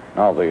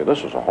 Now,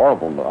 this is a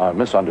horrible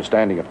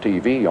misunderstanding of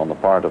TV on the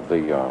part of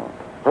the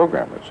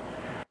programmers.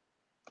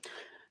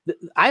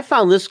 I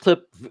found this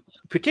clip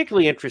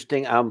particularly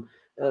interesting.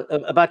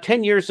 About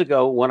 10 years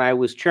ago, when I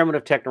was chairman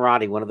of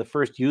Technorati, one of the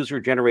first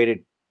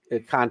user-generated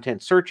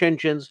content search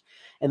engines,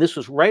 and this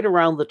was right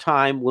around the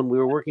time when we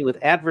were working with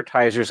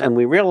advertisers, and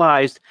we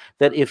realized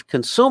that if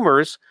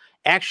consumers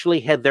actually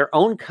had their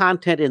own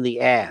content in the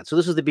ad, so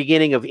this is the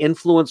beginning of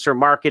influencer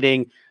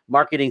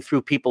marketing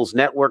through people's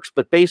networks,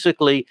 but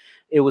basically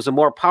it was a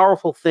more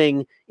powerful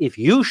thing if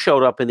you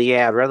showed up in the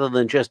ad rather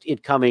than just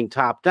it coming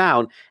top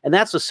down. And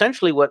that's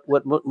essentially what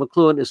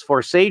McLuhan is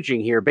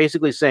forsaging here,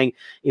 basically saying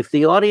if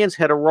the audience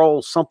had a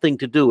role, something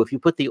to do, if you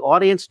put the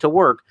audience to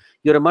work,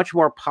 you had a much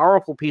more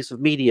powerful piece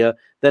of media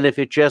than if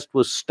it just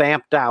was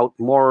stamped out,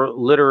 more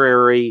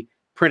literary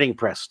printing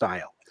press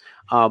style.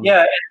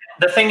 Yeah,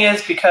 the thing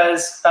is,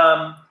 because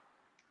the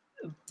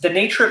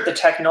nature of the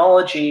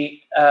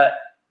technology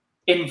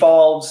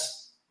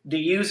involves the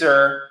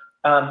user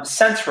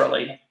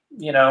sensorily,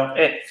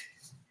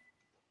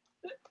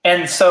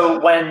 and so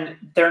when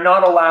they're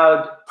not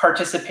allowed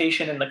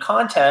participation in the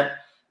content,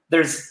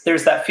 there's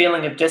that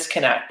feeling of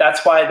disconnect.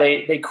 That's why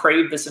they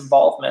crave this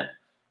involvement,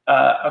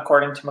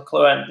 according to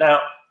McLuhan. Now,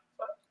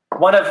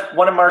 one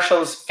of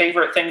Marshall's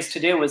favorite things to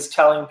do was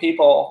telling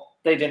people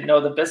they didn't know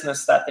the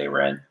business that they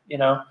were in,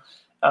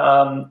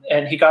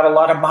 and he got a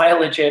lot of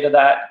mileage out of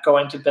that,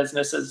 going to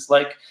businesses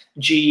like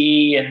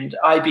GE and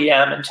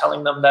IBM and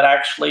telling them that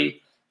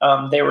actually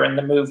they were in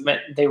the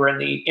movement, they were in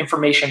the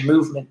information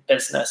movement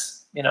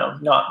business,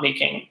 not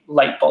making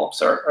light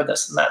bulbs or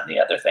this and that and the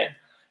other thing.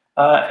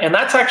 And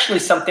that's actually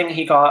something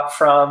he got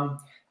from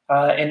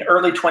an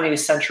early 20th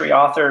century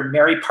author,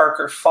 Mary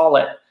Parker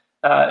Follett,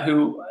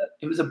 who,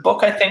 it was a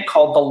book, I think,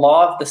 called The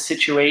Law of the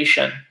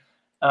Situation.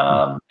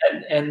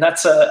 And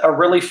that's a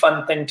really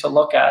fun thing to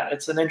look at.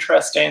 It's an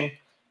interesting,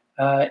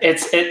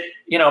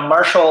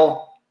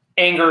 Marshall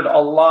angered a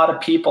lot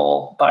of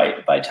people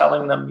by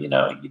telling them, you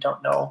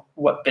don't know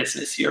what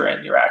business you're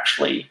in. You're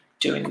actually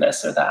doing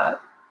this or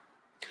that.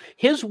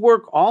 His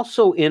work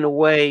also, in a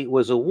way,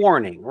 was a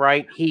warning,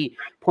 right? He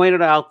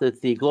pointed out that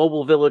the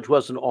global village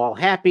wasn't all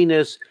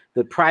happiness,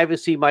 that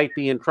privacy might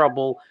be in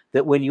trouble,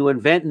 that when you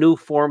invent new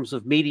forms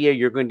of media,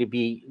 you're going to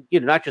be,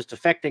 not just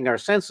affecting our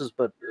senses,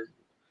 but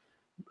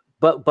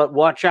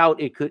watch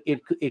out, it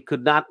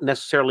could not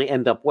necessarily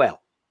end up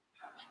well.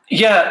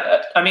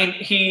 Yeah, I mean,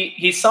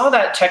 he saw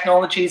that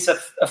technologies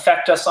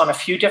affect us on a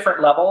few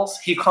different levels.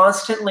 He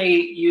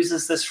constantly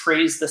uses this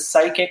phrase, the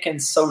psychic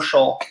and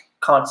social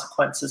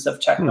consequences of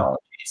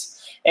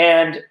technologies,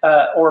 and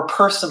or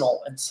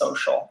personal and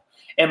social.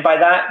 And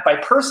by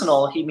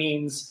personal, he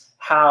means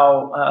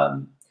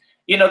how,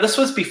 this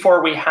was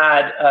before we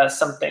had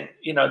something,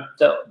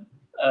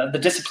 the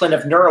discipline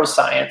of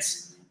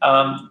neuroscience,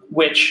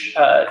 which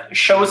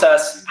shows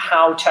us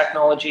how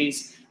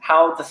technologies,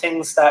 how the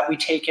things that we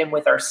take in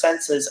with our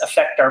senses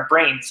affect our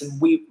brains, and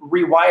we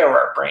rewire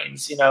our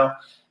brains,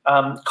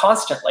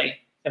 constantly.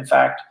 In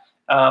fact,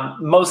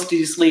 most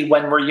easily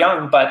when we're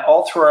young, but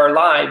all through our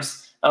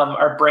lives,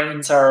 our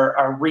brains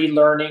are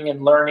relearning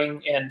and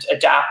learning and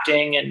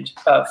adapting and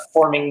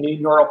forming new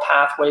neural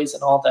pathways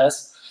and all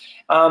this.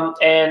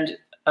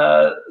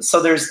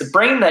 So there's the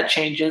brain that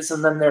changes,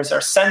 and then there's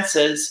our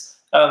senses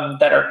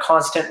that are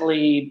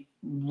constantly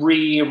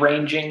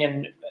rearranging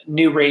in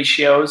new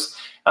ratios.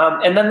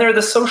 And then there are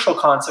the social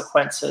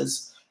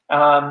consequences.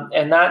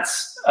 And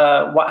that's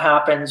what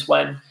happens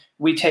when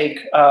we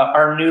take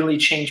our newly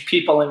changed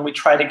people and we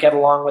try to get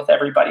along with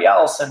everybody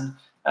else, and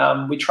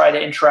we try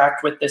to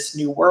interact with this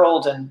new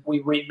world, and we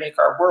remake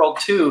our world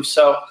too.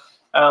 So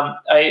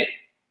I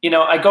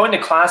go into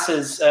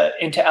classes,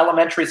 into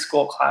elementary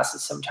school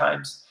classes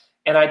sometimes,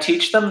 and I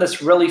teach them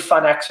this really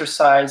fun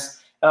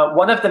exercise.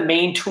 One of the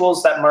main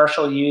tools that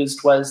Marshall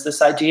used was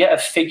this idea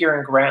of figure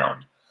and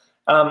ground.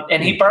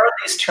 And he borrowed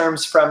these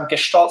terms from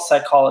Gestalt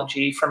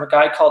psychology from a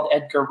guy called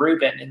Edgar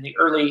Rubin in the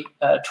early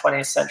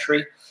 20th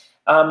century,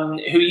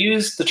 who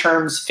used the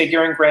terms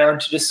figure and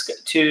ground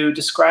to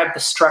describe the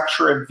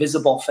structure of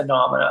visible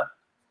phenomena.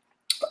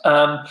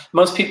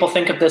 Most people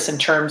think of this in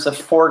terms of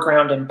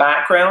foreground and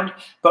background,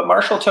 but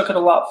Marshall took it a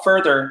lot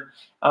further.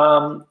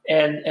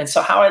 And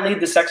so how I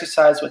lead this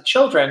exercise with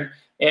children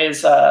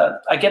is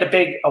I get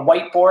a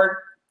whiteboard,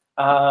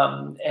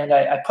 and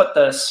I put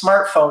the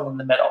smartphone in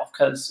the middle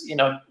because,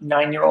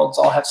 9-year-olds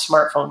all have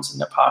smartphones in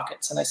their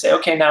pockets. And I say,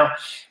 okay, now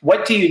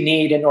what do you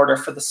need in order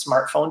for the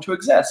smartphone to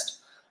exist?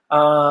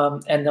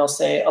 And they'll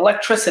say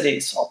electricity,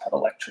 so I'll put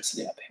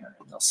electricity up here.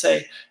 And they'll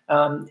say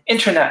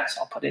internet,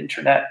 so I'll put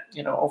internet,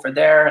 over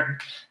there.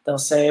 And they'll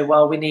say,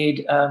 well, we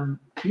need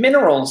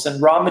minerals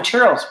and raw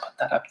materials, put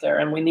that up there.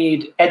 And we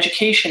need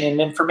education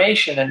and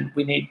information, and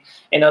we need,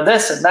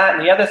 this and that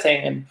and the other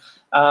thing.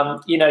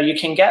 And you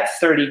can get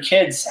 30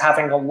 kids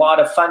having a lot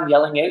of fun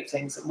yelling out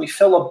things, and we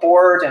fill a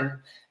board,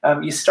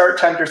 and you start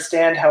to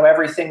understand how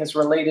everything is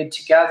related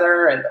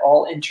together and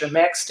all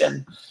intermixed.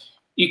 And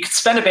you could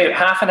spend about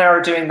half an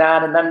hour doing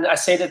that. And then I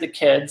say to the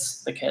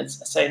kids, I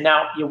say,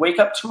 now you wake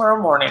up tomorrow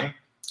morning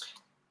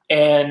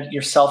and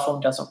your cell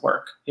phone doesn't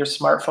work. Your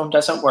smartphone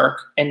doesn't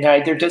work, and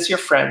neither does your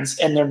friends,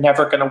 and they're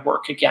never going to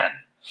work again.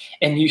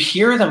 And you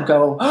hear them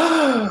go,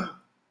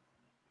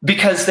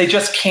 because they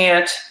just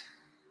can't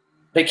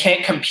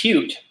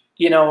compute.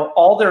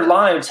 All their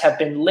lives have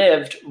been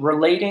lived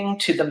relating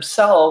to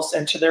themselves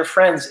and to their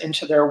friends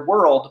into their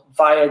world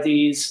via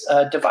these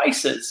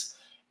devices.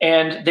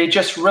 And they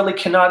just really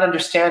cannot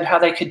understand how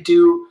they could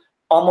do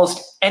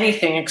almost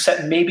anything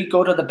except maybe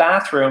go to the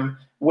bathroom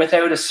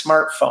without a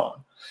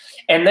smartphone.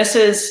 And this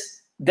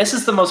is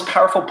the most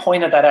powerful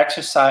point of that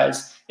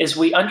exercise, is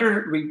we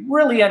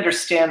really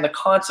understand the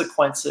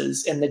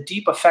consequences and the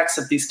deep effects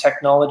of these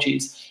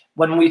technologies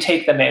when we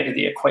take them out of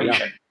the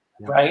equation.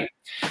 Yeah. Right?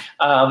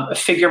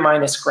 Figure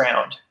minus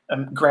ground,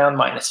 ground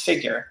minus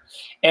figure.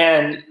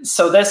 And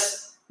so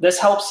this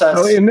helps us.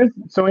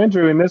 So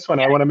Andrew, in this one,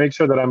 I want to make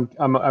sure that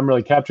I'm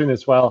really capturing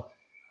this well.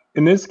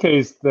 In this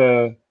case,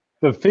 the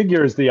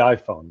figure is the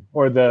iPhone,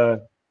 or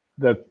the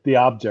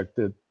object,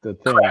 the thing,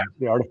 correct,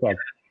 the artifact,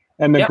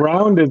 and the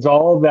ground is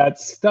all that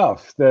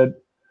stuff that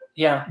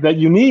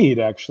you need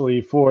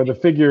actually for the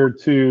figure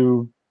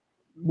to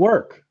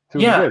work, to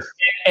exist.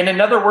 And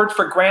another word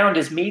for ground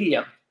is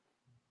medium.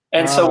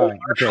 And so when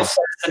Marshall says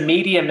the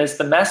medium is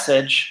the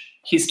message,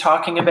 he's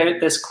talking about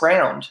this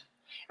ground,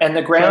 and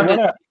the ground.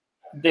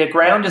 The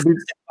ground is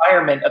this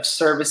environment of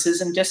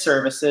services and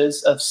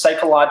disservices, of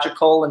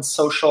psychological and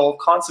social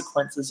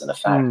consequences and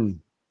effects.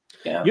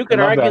 Yeah. You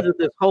can argue that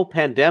this whole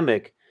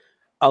pandemic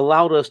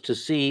allowed us to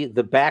see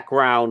the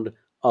background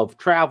of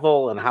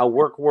travel and how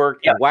work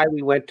worked and why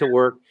we went to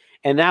work.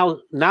 And now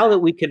that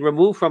we can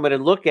remove from it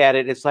and look at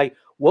it, it's like,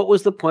 what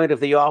was the point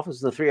of the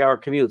office and the 3-hour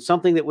commute?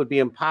 Something that would be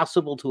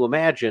impossible to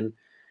imagine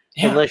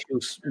unless you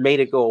made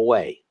it go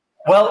away.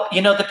 Well,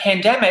 the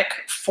pandemic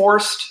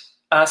forced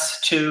us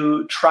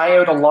to try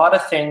out a lot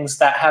of things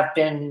that have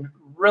been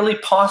really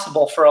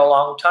possible for a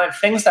long time,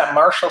 things that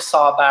Marshall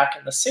saw back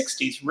in the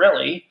 60s,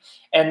 really,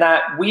 and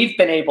that we've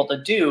been able to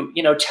do,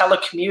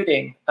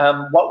 telecommuting,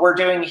 what we're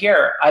doing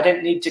here. I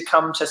didn't need to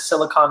come to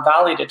Silicon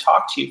Valley to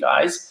talk to you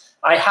guys.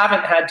 I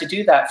haven't had to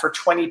do that for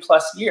 20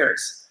 plus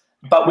years.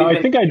 But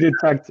I think I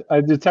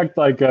detect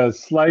like a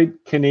slight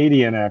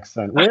Canadian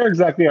accent. Where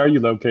exactly are you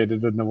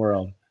located in the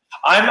world?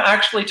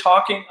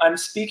 I'm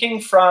speaking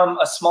from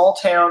a small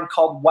town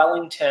called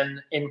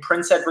Wellington in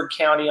Prince Edward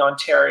County,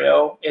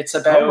 Ontario. It's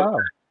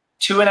about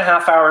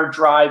 2.5 hour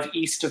drive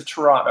east of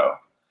Toronto.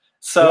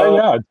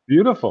 So it's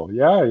beautiful.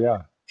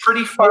 Yeah.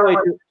 Pretty far away.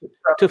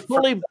 To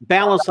fully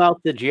balance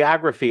out the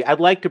geography,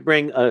 I'd like to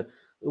bring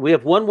we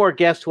have one more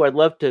guest who I'd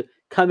love to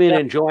come in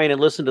and join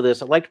and listen to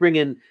this. I'd like to bring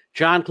in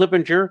John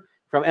Clippinger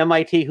from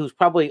MIT, who's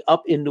probably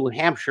up in New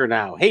Hampshire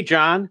now. Hey,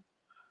 John.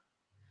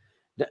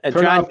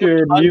 Turn off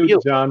your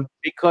mute, John.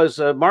 Because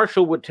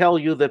Marshall would tell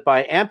you that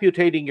by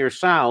amputating your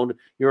sound,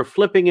 you're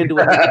flipping into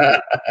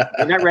a.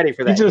 You're not ready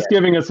for that. He's just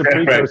giving us a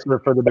precursor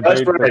for the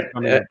debate. That's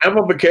right.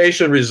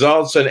 Amplification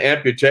results in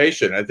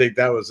amputation. I think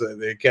that was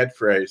the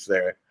catchphrase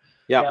there.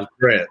 Yeah,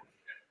 great.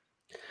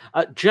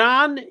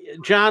 John,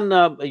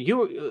 you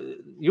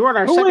were on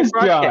our who second is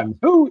broadcast.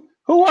 John?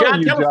 Who are John,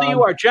 you, tell us who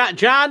you are.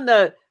 John,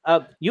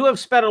 you have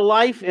spent a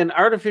life in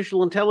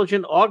artificial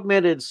intelligence,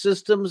 augmented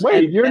systems.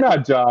 Wait, you're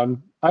not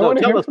John. I want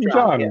to hear from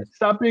John. Yes.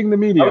 Stop being the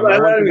medium.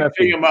 Let me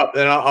pick him up,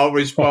 then I'll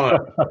respond.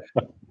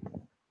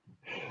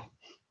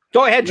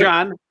 Go ahead,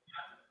 John.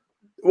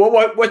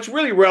 Well, what's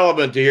really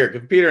relevant to hear,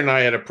 because Peter and I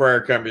had a prior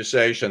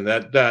conversation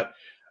that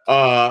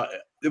one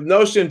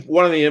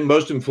of the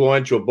most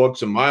influential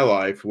books in my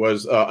life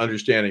was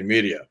Understanding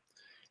Media.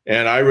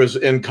 And I was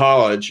in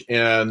college,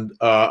 and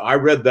I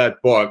read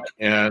that book,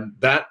 and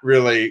that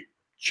really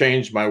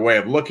changed my way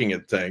of looking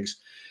at things,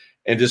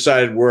 and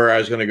decided where I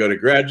was going to go to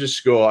graduate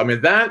school. I mean,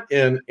 that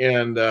and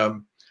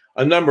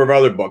a number of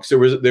other books. I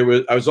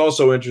was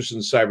also interested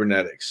in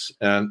cybernetics,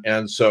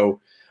 and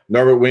so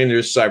Norbert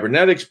Wiener's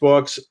cybernetics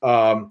books.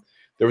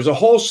 There was a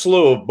whole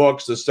slew of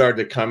books that started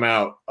to come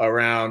out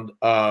around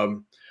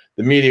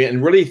the media,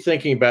 and really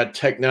thinking about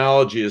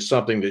technology as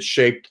something that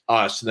shaped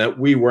us, and that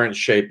we weren't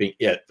shaping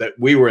it, that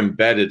we were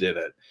embedded in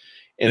it.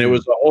 And it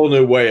was a whole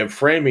new way of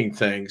framing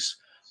things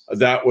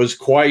that was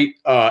quite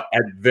at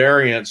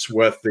variance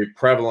with the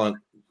prevalent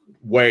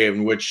way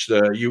in which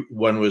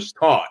one was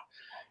taught.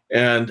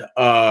 And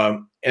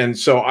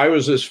so I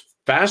was just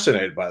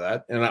fascinated by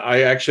that. And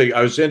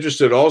I was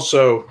interested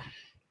also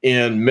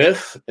in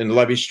myth and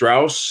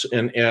Levi-Strauss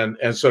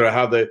and sort of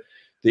how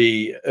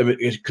the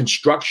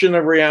construction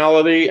of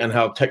reality and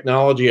how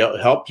technology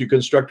helped you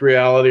construct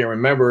reality. I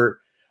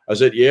remember I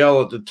was at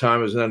Yale at the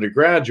time as an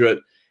undergraduate,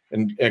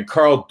 and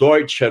Carl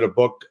Deutsch had a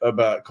book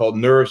called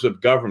Nerves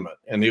of Government,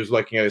 and he was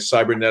looking at a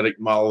cybernetic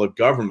model of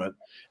government.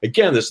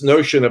 Again, this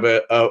notion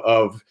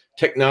of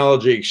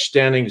technology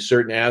extending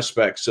certain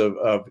aspects of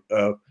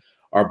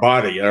our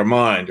body, our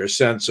mind, our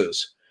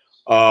senses.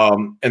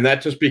 And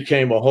that just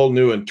became a whole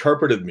new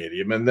interpretive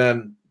medium. And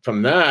then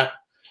from that,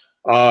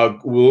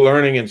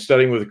 learning and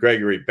studying with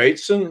Gregory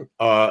Bateson,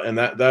 and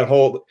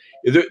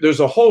there's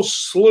a whole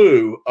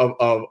slew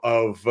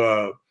of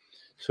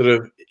sort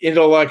of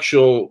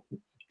intellectual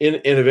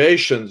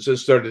innovations that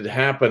started to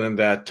happen in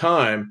that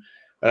time.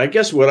 And I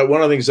guess one of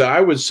the things that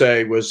I would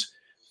say was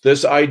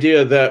this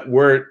idea that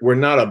we're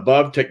not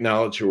above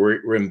technology,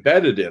 we're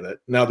embedded in it.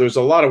 Now, there's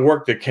a lot of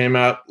work that came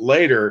out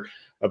later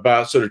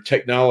about sort of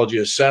technology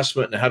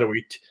assessment and how do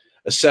we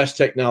assess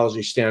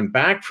technology, stand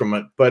back from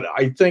it. But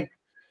I think,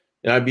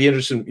 and I'd be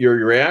interested in your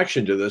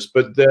reaction to this,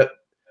 but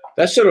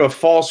that's sort of a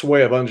false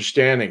way of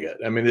understanding it.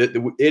 I mean,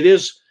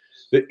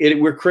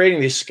 we're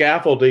creating these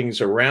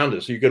scaffoldings around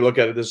us. You could look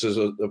at this as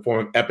a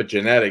form of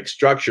epigenetic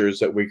structures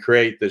that we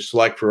create that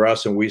select for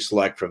us and we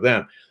select for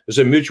them. There's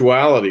a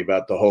mutuality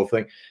about the whole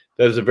thing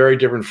that is a very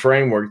different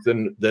framework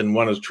than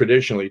one is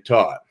traditionally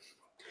taught.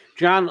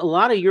 John, a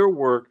lot of your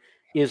work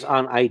is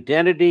on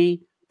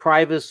identity,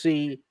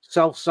 privacy,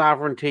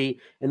 self-sovereignty,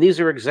 and these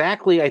are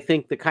exactly, I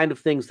think, the kind of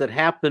things that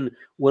happen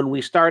when we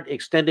start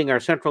extending our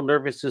central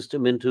nervous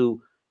system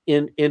into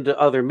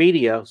other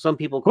media. Some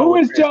people call Who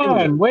it. Who is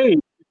John? Wait,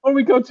 before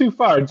we go too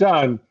far,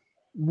 John,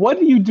 what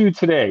do you do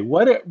today?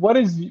 What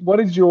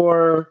is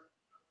your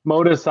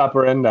modus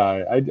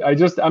operandi?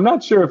 I'm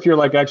not sure if you're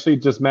like actually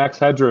just Max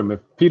Headroom, if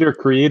Peter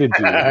created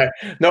you.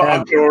 No,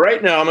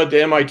 right now I'm at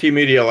the MIT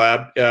Media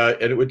Lab,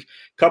 and it was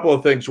a couple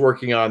of things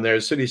working on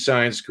there, City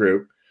Science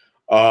Group.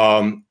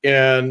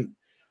 And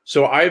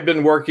so I've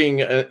been working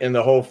in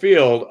the whole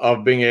field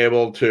of being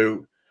able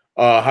to,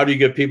 how do you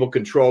give people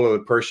control of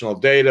their personal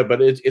data?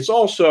 But it's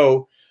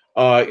also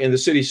in the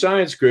City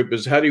Science Group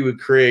is how do you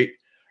create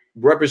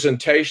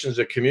representations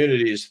of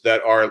communities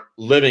that are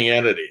living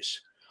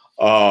entities,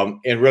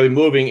 and really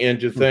moving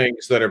into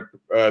things that are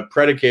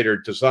predicated or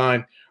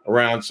designed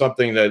around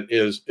something that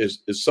is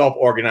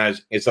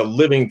self-organized. It's a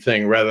living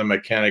thing rather than a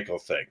mechanical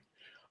thing.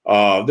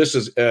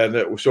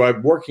 So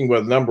I'm working with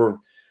a number of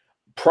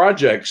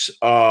projects,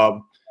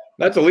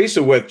 not the least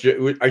of which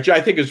I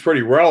think is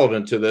pretty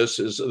relevant to this,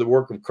 is the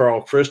work of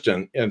Carl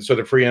Friston and sort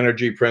of free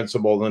energy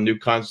principle and the new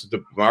concept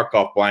of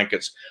Markov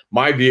blankets.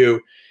 My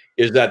view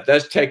is that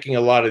that's taking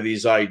a lot of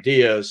these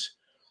ideas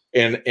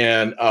and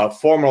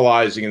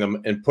formalizing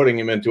them and putting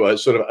them into a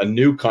sort of a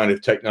new kind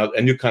of technology,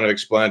 a new kind of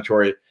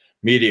explanatory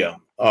medium.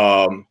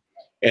 And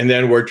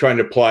then we're trying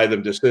to apply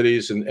them to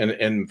cities and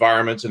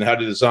environments and how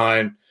to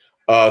design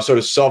sort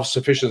of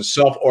self-sufficient,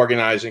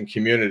 self-organizing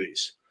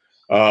communities.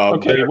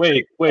 Okay,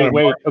 wait.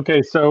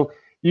 Okay, so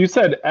you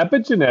said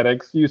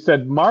epigenetics, you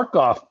said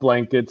Markov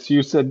blankets,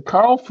 you said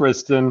Carl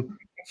Friston.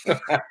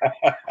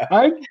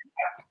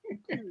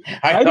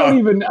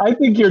 I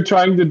think you're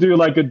trying to do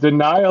like a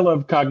denial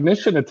of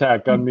cognition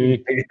attack on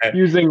me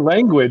using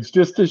language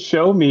just to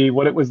show me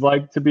what it was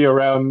like to be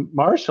around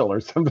Marshall or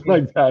something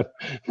like that.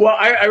 Well,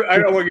 I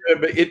don't want to,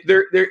 but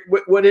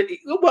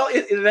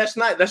that's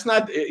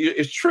not,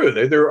 it's true.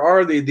 There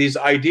are these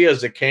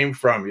ideas that came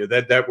from you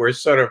that were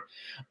sort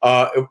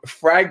of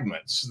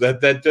fragments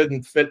that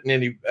didn't fit in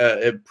any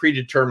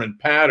predetermined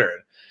pattern.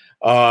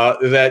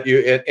 That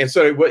you and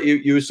so what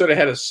you sort of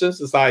had to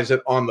synthesize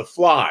it on the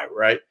fly,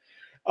 right?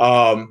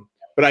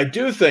 But I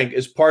do think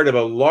it's part of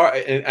a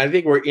large, and I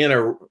think we're in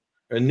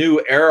a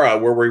new era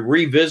where we're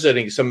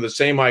revisiting some of the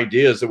same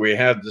ideas that we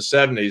had in the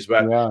 70s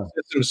about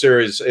system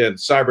series and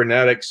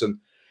cybernetics, and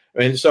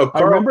so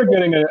I remember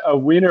getting a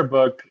Wiener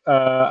book.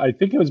 I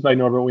think it was by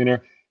Norbert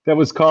Wiener that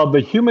was called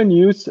 "The Human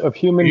Use of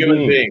Human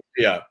Beings."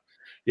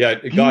 Yeah,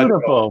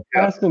 beautiful,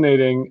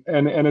 fascinating,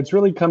 and it's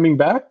really coming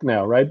back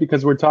now, right?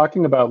 Because we're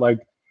talking about like,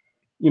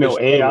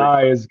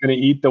 AI is going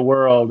to eat the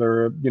world,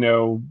 or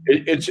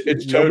it's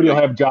nobody totally will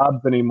have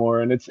jobs anymore,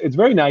 and it's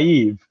very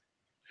naive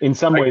in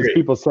some ways.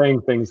 People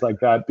saying things like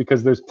that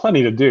because there's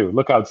plenty to do.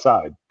 Look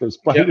outside; there's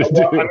plenty to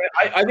do. I mean,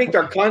 I think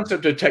our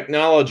concept of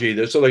technology.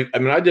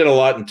 I did a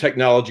lot in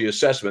technology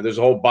assessment. There's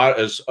a whole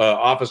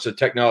Office of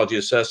Technology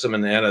Assessment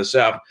in the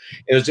NSF,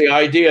 and it's the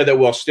idea that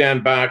we'll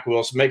stand back,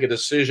 we'll make a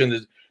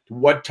decision.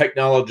 What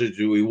technology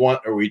do we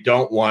want or we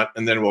don't want,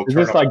 and then we'll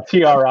turn. Is this like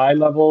TRI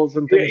levels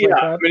and things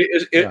like that?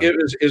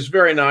 It's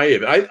very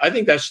naive. I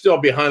think that's still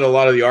behind a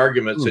lot of the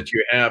arguments that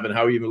you have and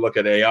how you even look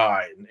at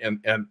AI,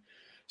 and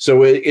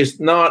so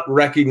it's not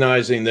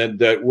recognizing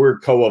that we're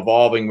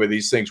co-evolving with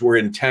these things. We're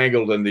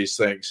entangled in these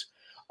things.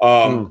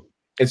 And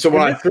so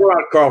when I threw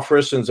out Carl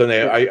Friston's, and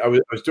I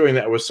was doing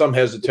that with some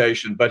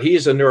hesitation, but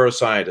he's a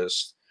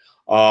neuroscientist,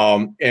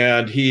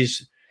 and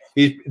he's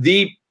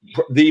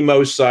the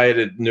most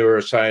cited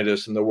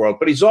neuroscientist in the world.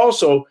 But he's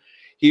also,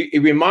 he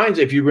reminds,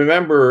 if you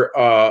remember,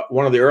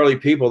 one of the early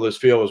people in this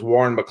field was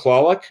Warren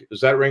McCulloch.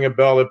 Does that ring a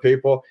bell to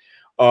people?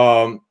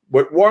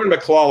 What Warren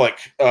McCulloch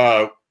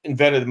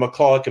invented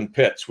McCulloch and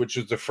Pitts, which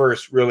was the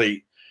first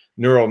really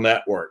neural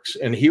networks.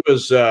 And he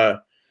was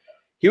the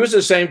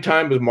same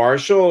time as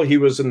Marshall. He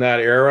was in that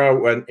era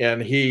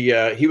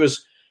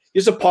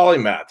he's a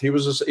polymath. He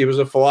was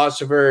a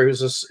philosopher. He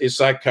was a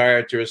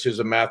psychiatrist. He was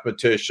a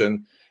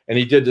mathematician. And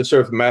he did the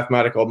sort of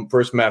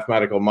first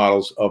mathematical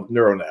models of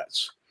neural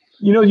nets.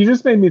 You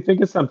just made me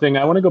think of something.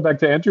 I want to go back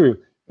to Andrew.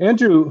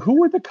 Andrew, who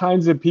were the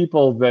kinds of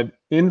people that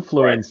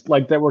influenced,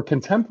 like that were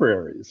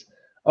contemporaries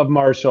of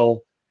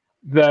Marshall,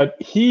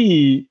 that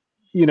he,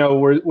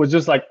 was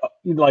just like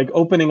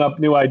opening up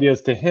new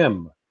ideas to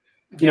him,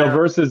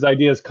 versus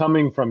ideas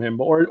coming from him,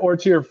 or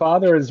to your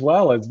father as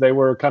well, as they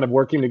were kind of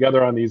working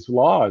together on these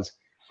laws?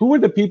 Who were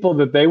the people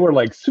that they were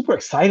like super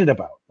excited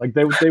about? Like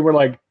they were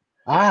like,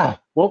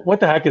 what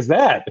the heck is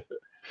that?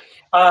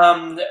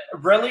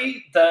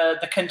 Really,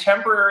 the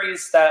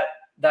contemporaries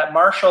that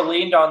Marshall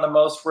leaned on the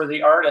most were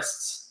the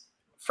artists,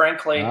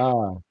 frankly.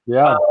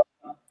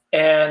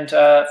 And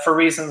for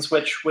reasons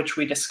which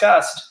we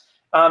discussed.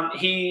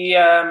 He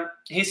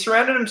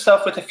surrounded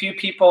himself with a few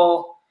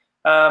people.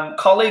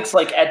 Colleagues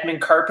like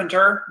Edmund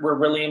Carpenter were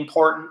really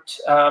important.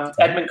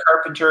 Edmund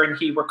Carpenter and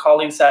he were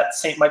colleagues at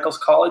St. Michael's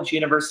College,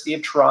 University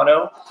of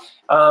Toronto.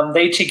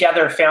 They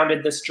together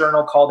founded this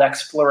journal called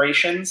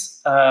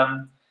Explorations,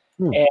 and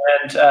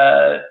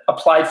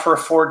applied for a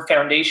Ford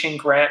Foundation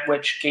grant,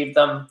 which gave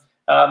them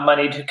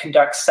money to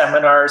conduct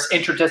seminars,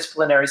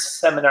 interdisciplinary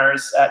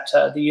seminars at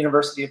the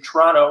University of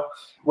Toronto,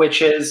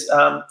 which is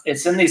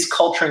it's in these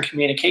culture and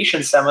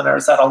communication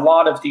seminars that a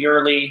lot of the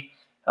early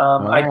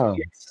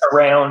ideas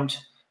around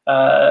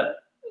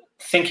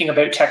thinking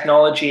about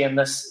technology in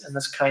this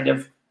kind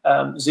of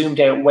zoomed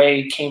out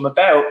way came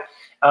about.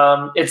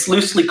 It's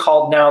loosely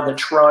called now the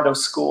Toronto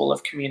School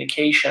of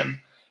Communication,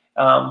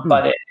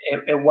 but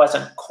it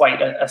wasn't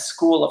quite a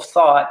school of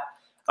thought.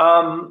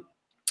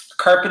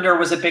 Carpenter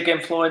was a big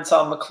influence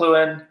on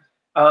McLuhan.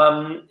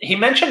 He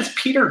mentions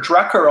Peter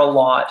Drucker a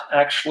lot,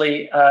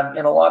 actually,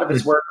 in a lot of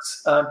his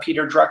works.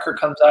 Peter Drucker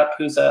comes up,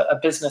 who's a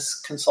business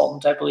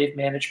consultant, I believe,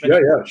 management.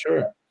 Yeah,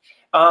 sure.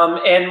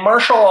 And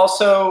Marshall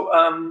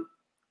also,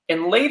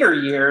 in later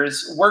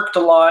years, worked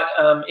a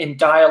lot in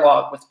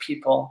dialogue with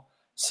people.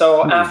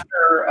 So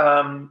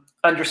after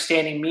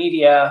understanding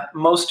media,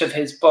 most of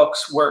his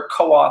books were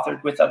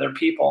co-authored with other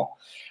people.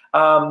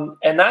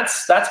 And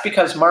that's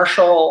because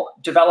Marshall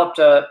developed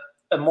a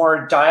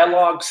more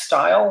dialogue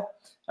style,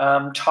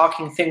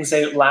 talking things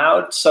out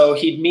loud. So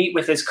he'd meet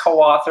with his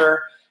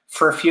co-author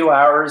for a few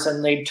hours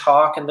and they'd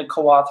talk, and the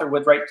co-author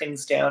would write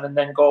things down and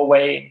then go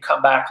away and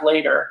come back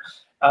later.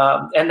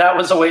 And that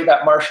was a way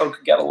that Marshall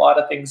could get a lot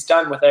of things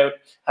done without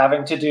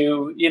having to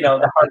do,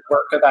 the hard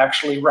work of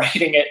actually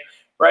writing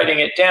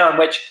it down,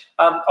 which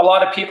a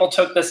lot of people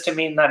took this to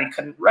mean that he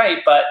couldn't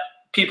write, but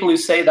people who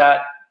say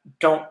that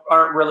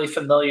aren't really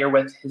familiar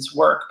with his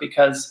work,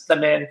 because the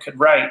man could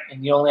write,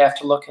 and you only have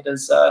to look at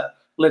his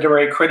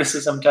literary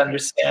criticism to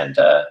understand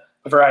a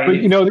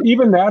variety. But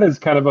even that is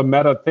kind of a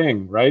meta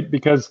thing, right?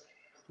 Because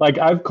like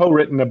I've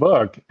co-written a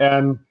book,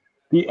 and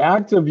the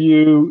act of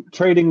you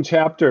trading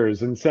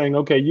chapters and saying,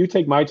 okay, you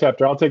take my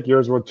chapter, I'll take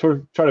yours, we'll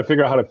try to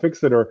figure out how to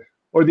fix it,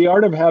 or the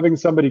art of having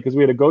somebody, because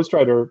we had a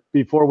ghostwriter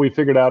before we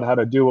figured out how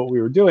to do what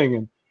we were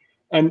doing,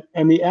 and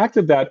the act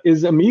of that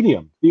is a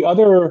medium. The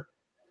other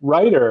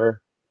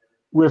writer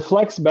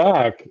reflects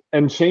back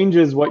and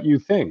changes what you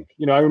think.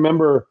 I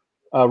remember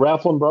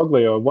Ralph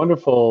Lambroglia, a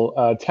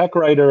wonderful tech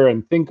writer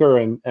and thinker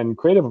and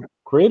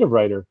creative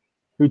writer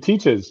who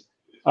teaches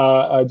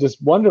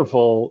just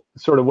wonderful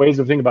sort of ways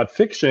of thinking about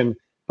fiction,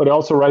 but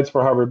also writes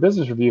for Harvard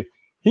Business Review.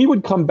 He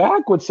would come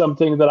back with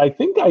something that I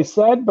think I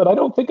said, but I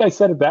don't think I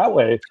said it that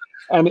way.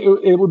 And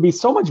it would be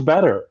so much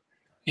better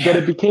that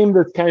it became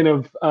this kind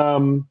of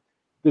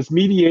this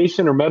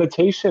mediation or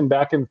meditation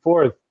back and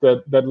forth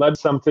that led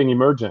something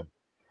emergent.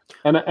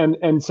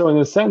 And so in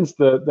a sense,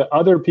 the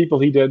other people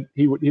he did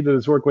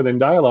his work with in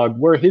dialogue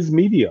were his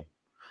medium.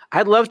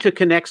 I'd love to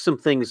connect some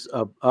things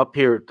up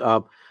here.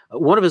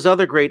 One of his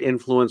other great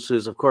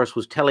influences, of course,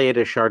 was Teilhard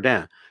de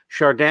Chardin.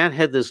 Chardin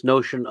had this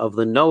notion of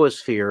the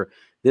noosphere,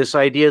 this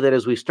idea that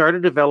as we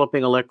started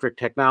developing electric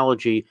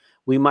technology,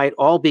 we might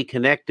all be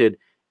connected.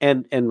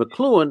 And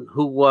McLuhan,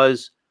 who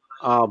was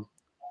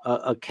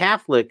a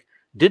Catholic,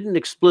 didn't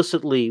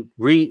explicitly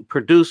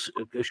reproduce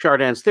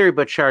Chardin's theory,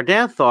 but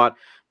Chardin thought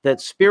that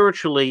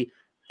spiritually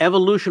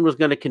evolution was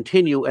going to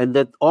continue, and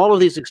that all of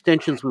these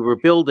extensions we were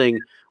building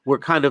were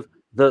kind of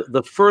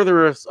the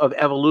furthest of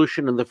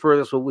evolution and the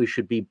furthest what we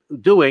should be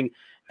doing.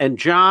 And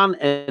John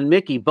and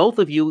Mickey, both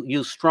of you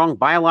use strong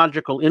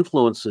biological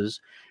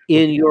influences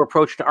in your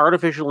approach to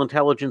artificial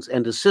intelligence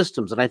and to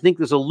systems. And I think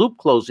there's a loop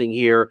closing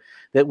here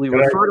that we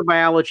refer to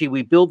biology,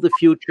 we build the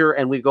future,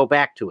 and we go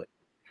back to it.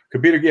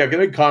 Peter,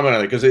 can I comment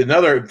on it? Because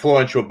another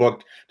influential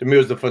book to me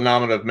was The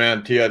Phenomenon of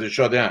Man, Teilhard de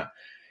Chardin.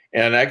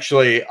 And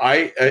actually,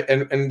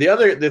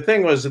 the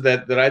thing was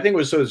that I think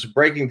was sort of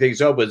breaking things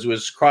open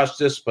was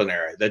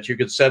cross-disciplinary, that you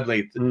could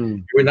suddenly,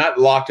 you were not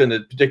locked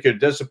into particular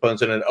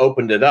disciplines, and it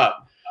opened it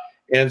up.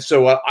 And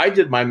so what I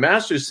did my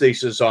master's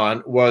thesis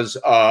on was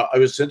I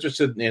was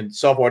interested in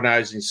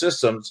self-organizing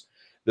systems.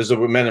 There's a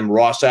man named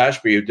Ross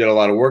Ashby who did a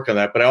lot of work on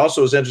that, but I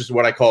also was interested in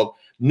what I called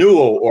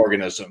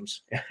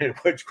nuo-organisms,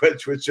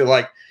 which are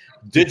like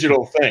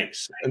digital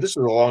things. And this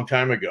was a long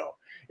time ago.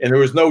 And there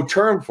was no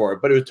term for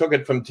it, but it took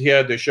it from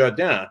Teilhard de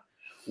Chardin,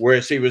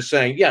 whereas he was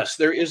saying, yes,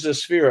 there is a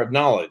sphere of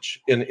knowledge,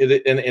 and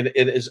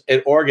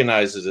it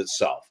organizes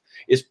itself.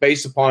 It's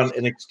based upon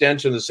an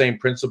extension of the same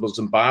principles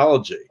in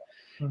biology.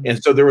 Mm-hmm.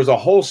 And so there was a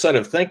whole set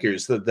of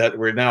thinkers that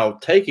were now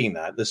taking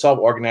that, the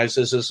self-organized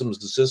systems,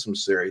 the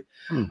systems theory,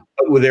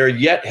 but there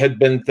yet had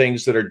been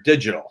things that are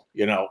digital,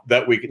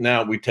 that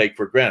we take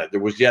for granted. There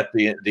was yet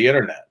the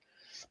internet.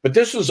 But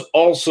this was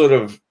all sort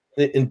of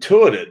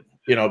intuited.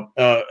 And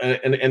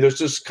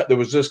there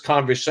was this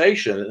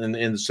conversation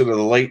in sort of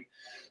the late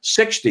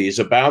 60s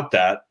about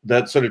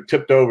that sort of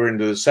tipped over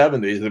into the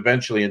 70s and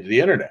eventually into the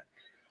internet.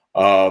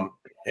 And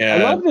I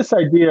love this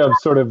idea of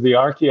sort of the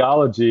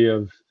archaeology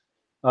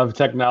of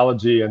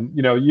technology. And,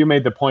 you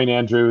made the point,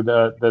 Andrew,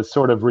 the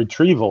sort of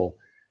retrieval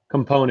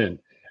component.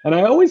 And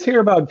I always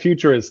hear about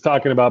futurists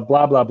talking about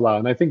blah, blah, blah.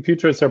 And I think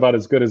futurists are about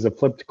as good as a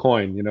flipped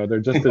coin. They're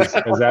just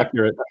as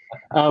accurate.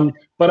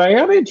 But I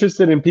am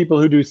interested in people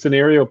who do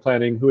scenario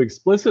planning, who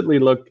explicitly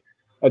look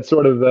at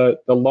sort of the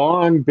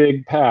long,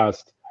 big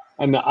past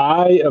and the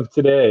eye of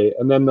today,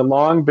 and then the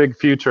long, big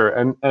future,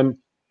 and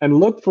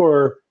look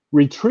for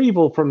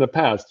retrieval from the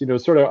past,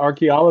 sort of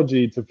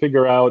archaeology to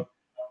figure out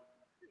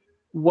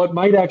what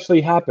might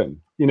actually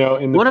happen, in the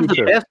future. One of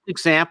the best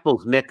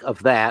examples, Mick,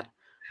 of that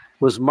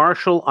was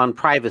Marshall on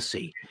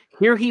privacy.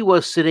 Here he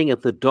was sitting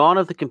at the dawn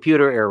of the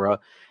computer era,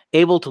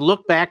 able to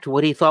look back to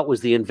what he thought was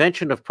the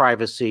invention of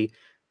privacy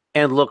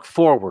and look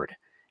forward.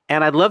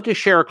 And I'd love to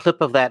share a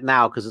clip of that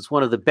now, because it's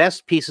one of the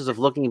best pieces of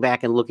looking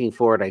back and looking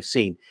forward I've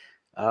seen.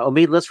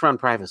 Omid, let's run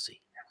privacy.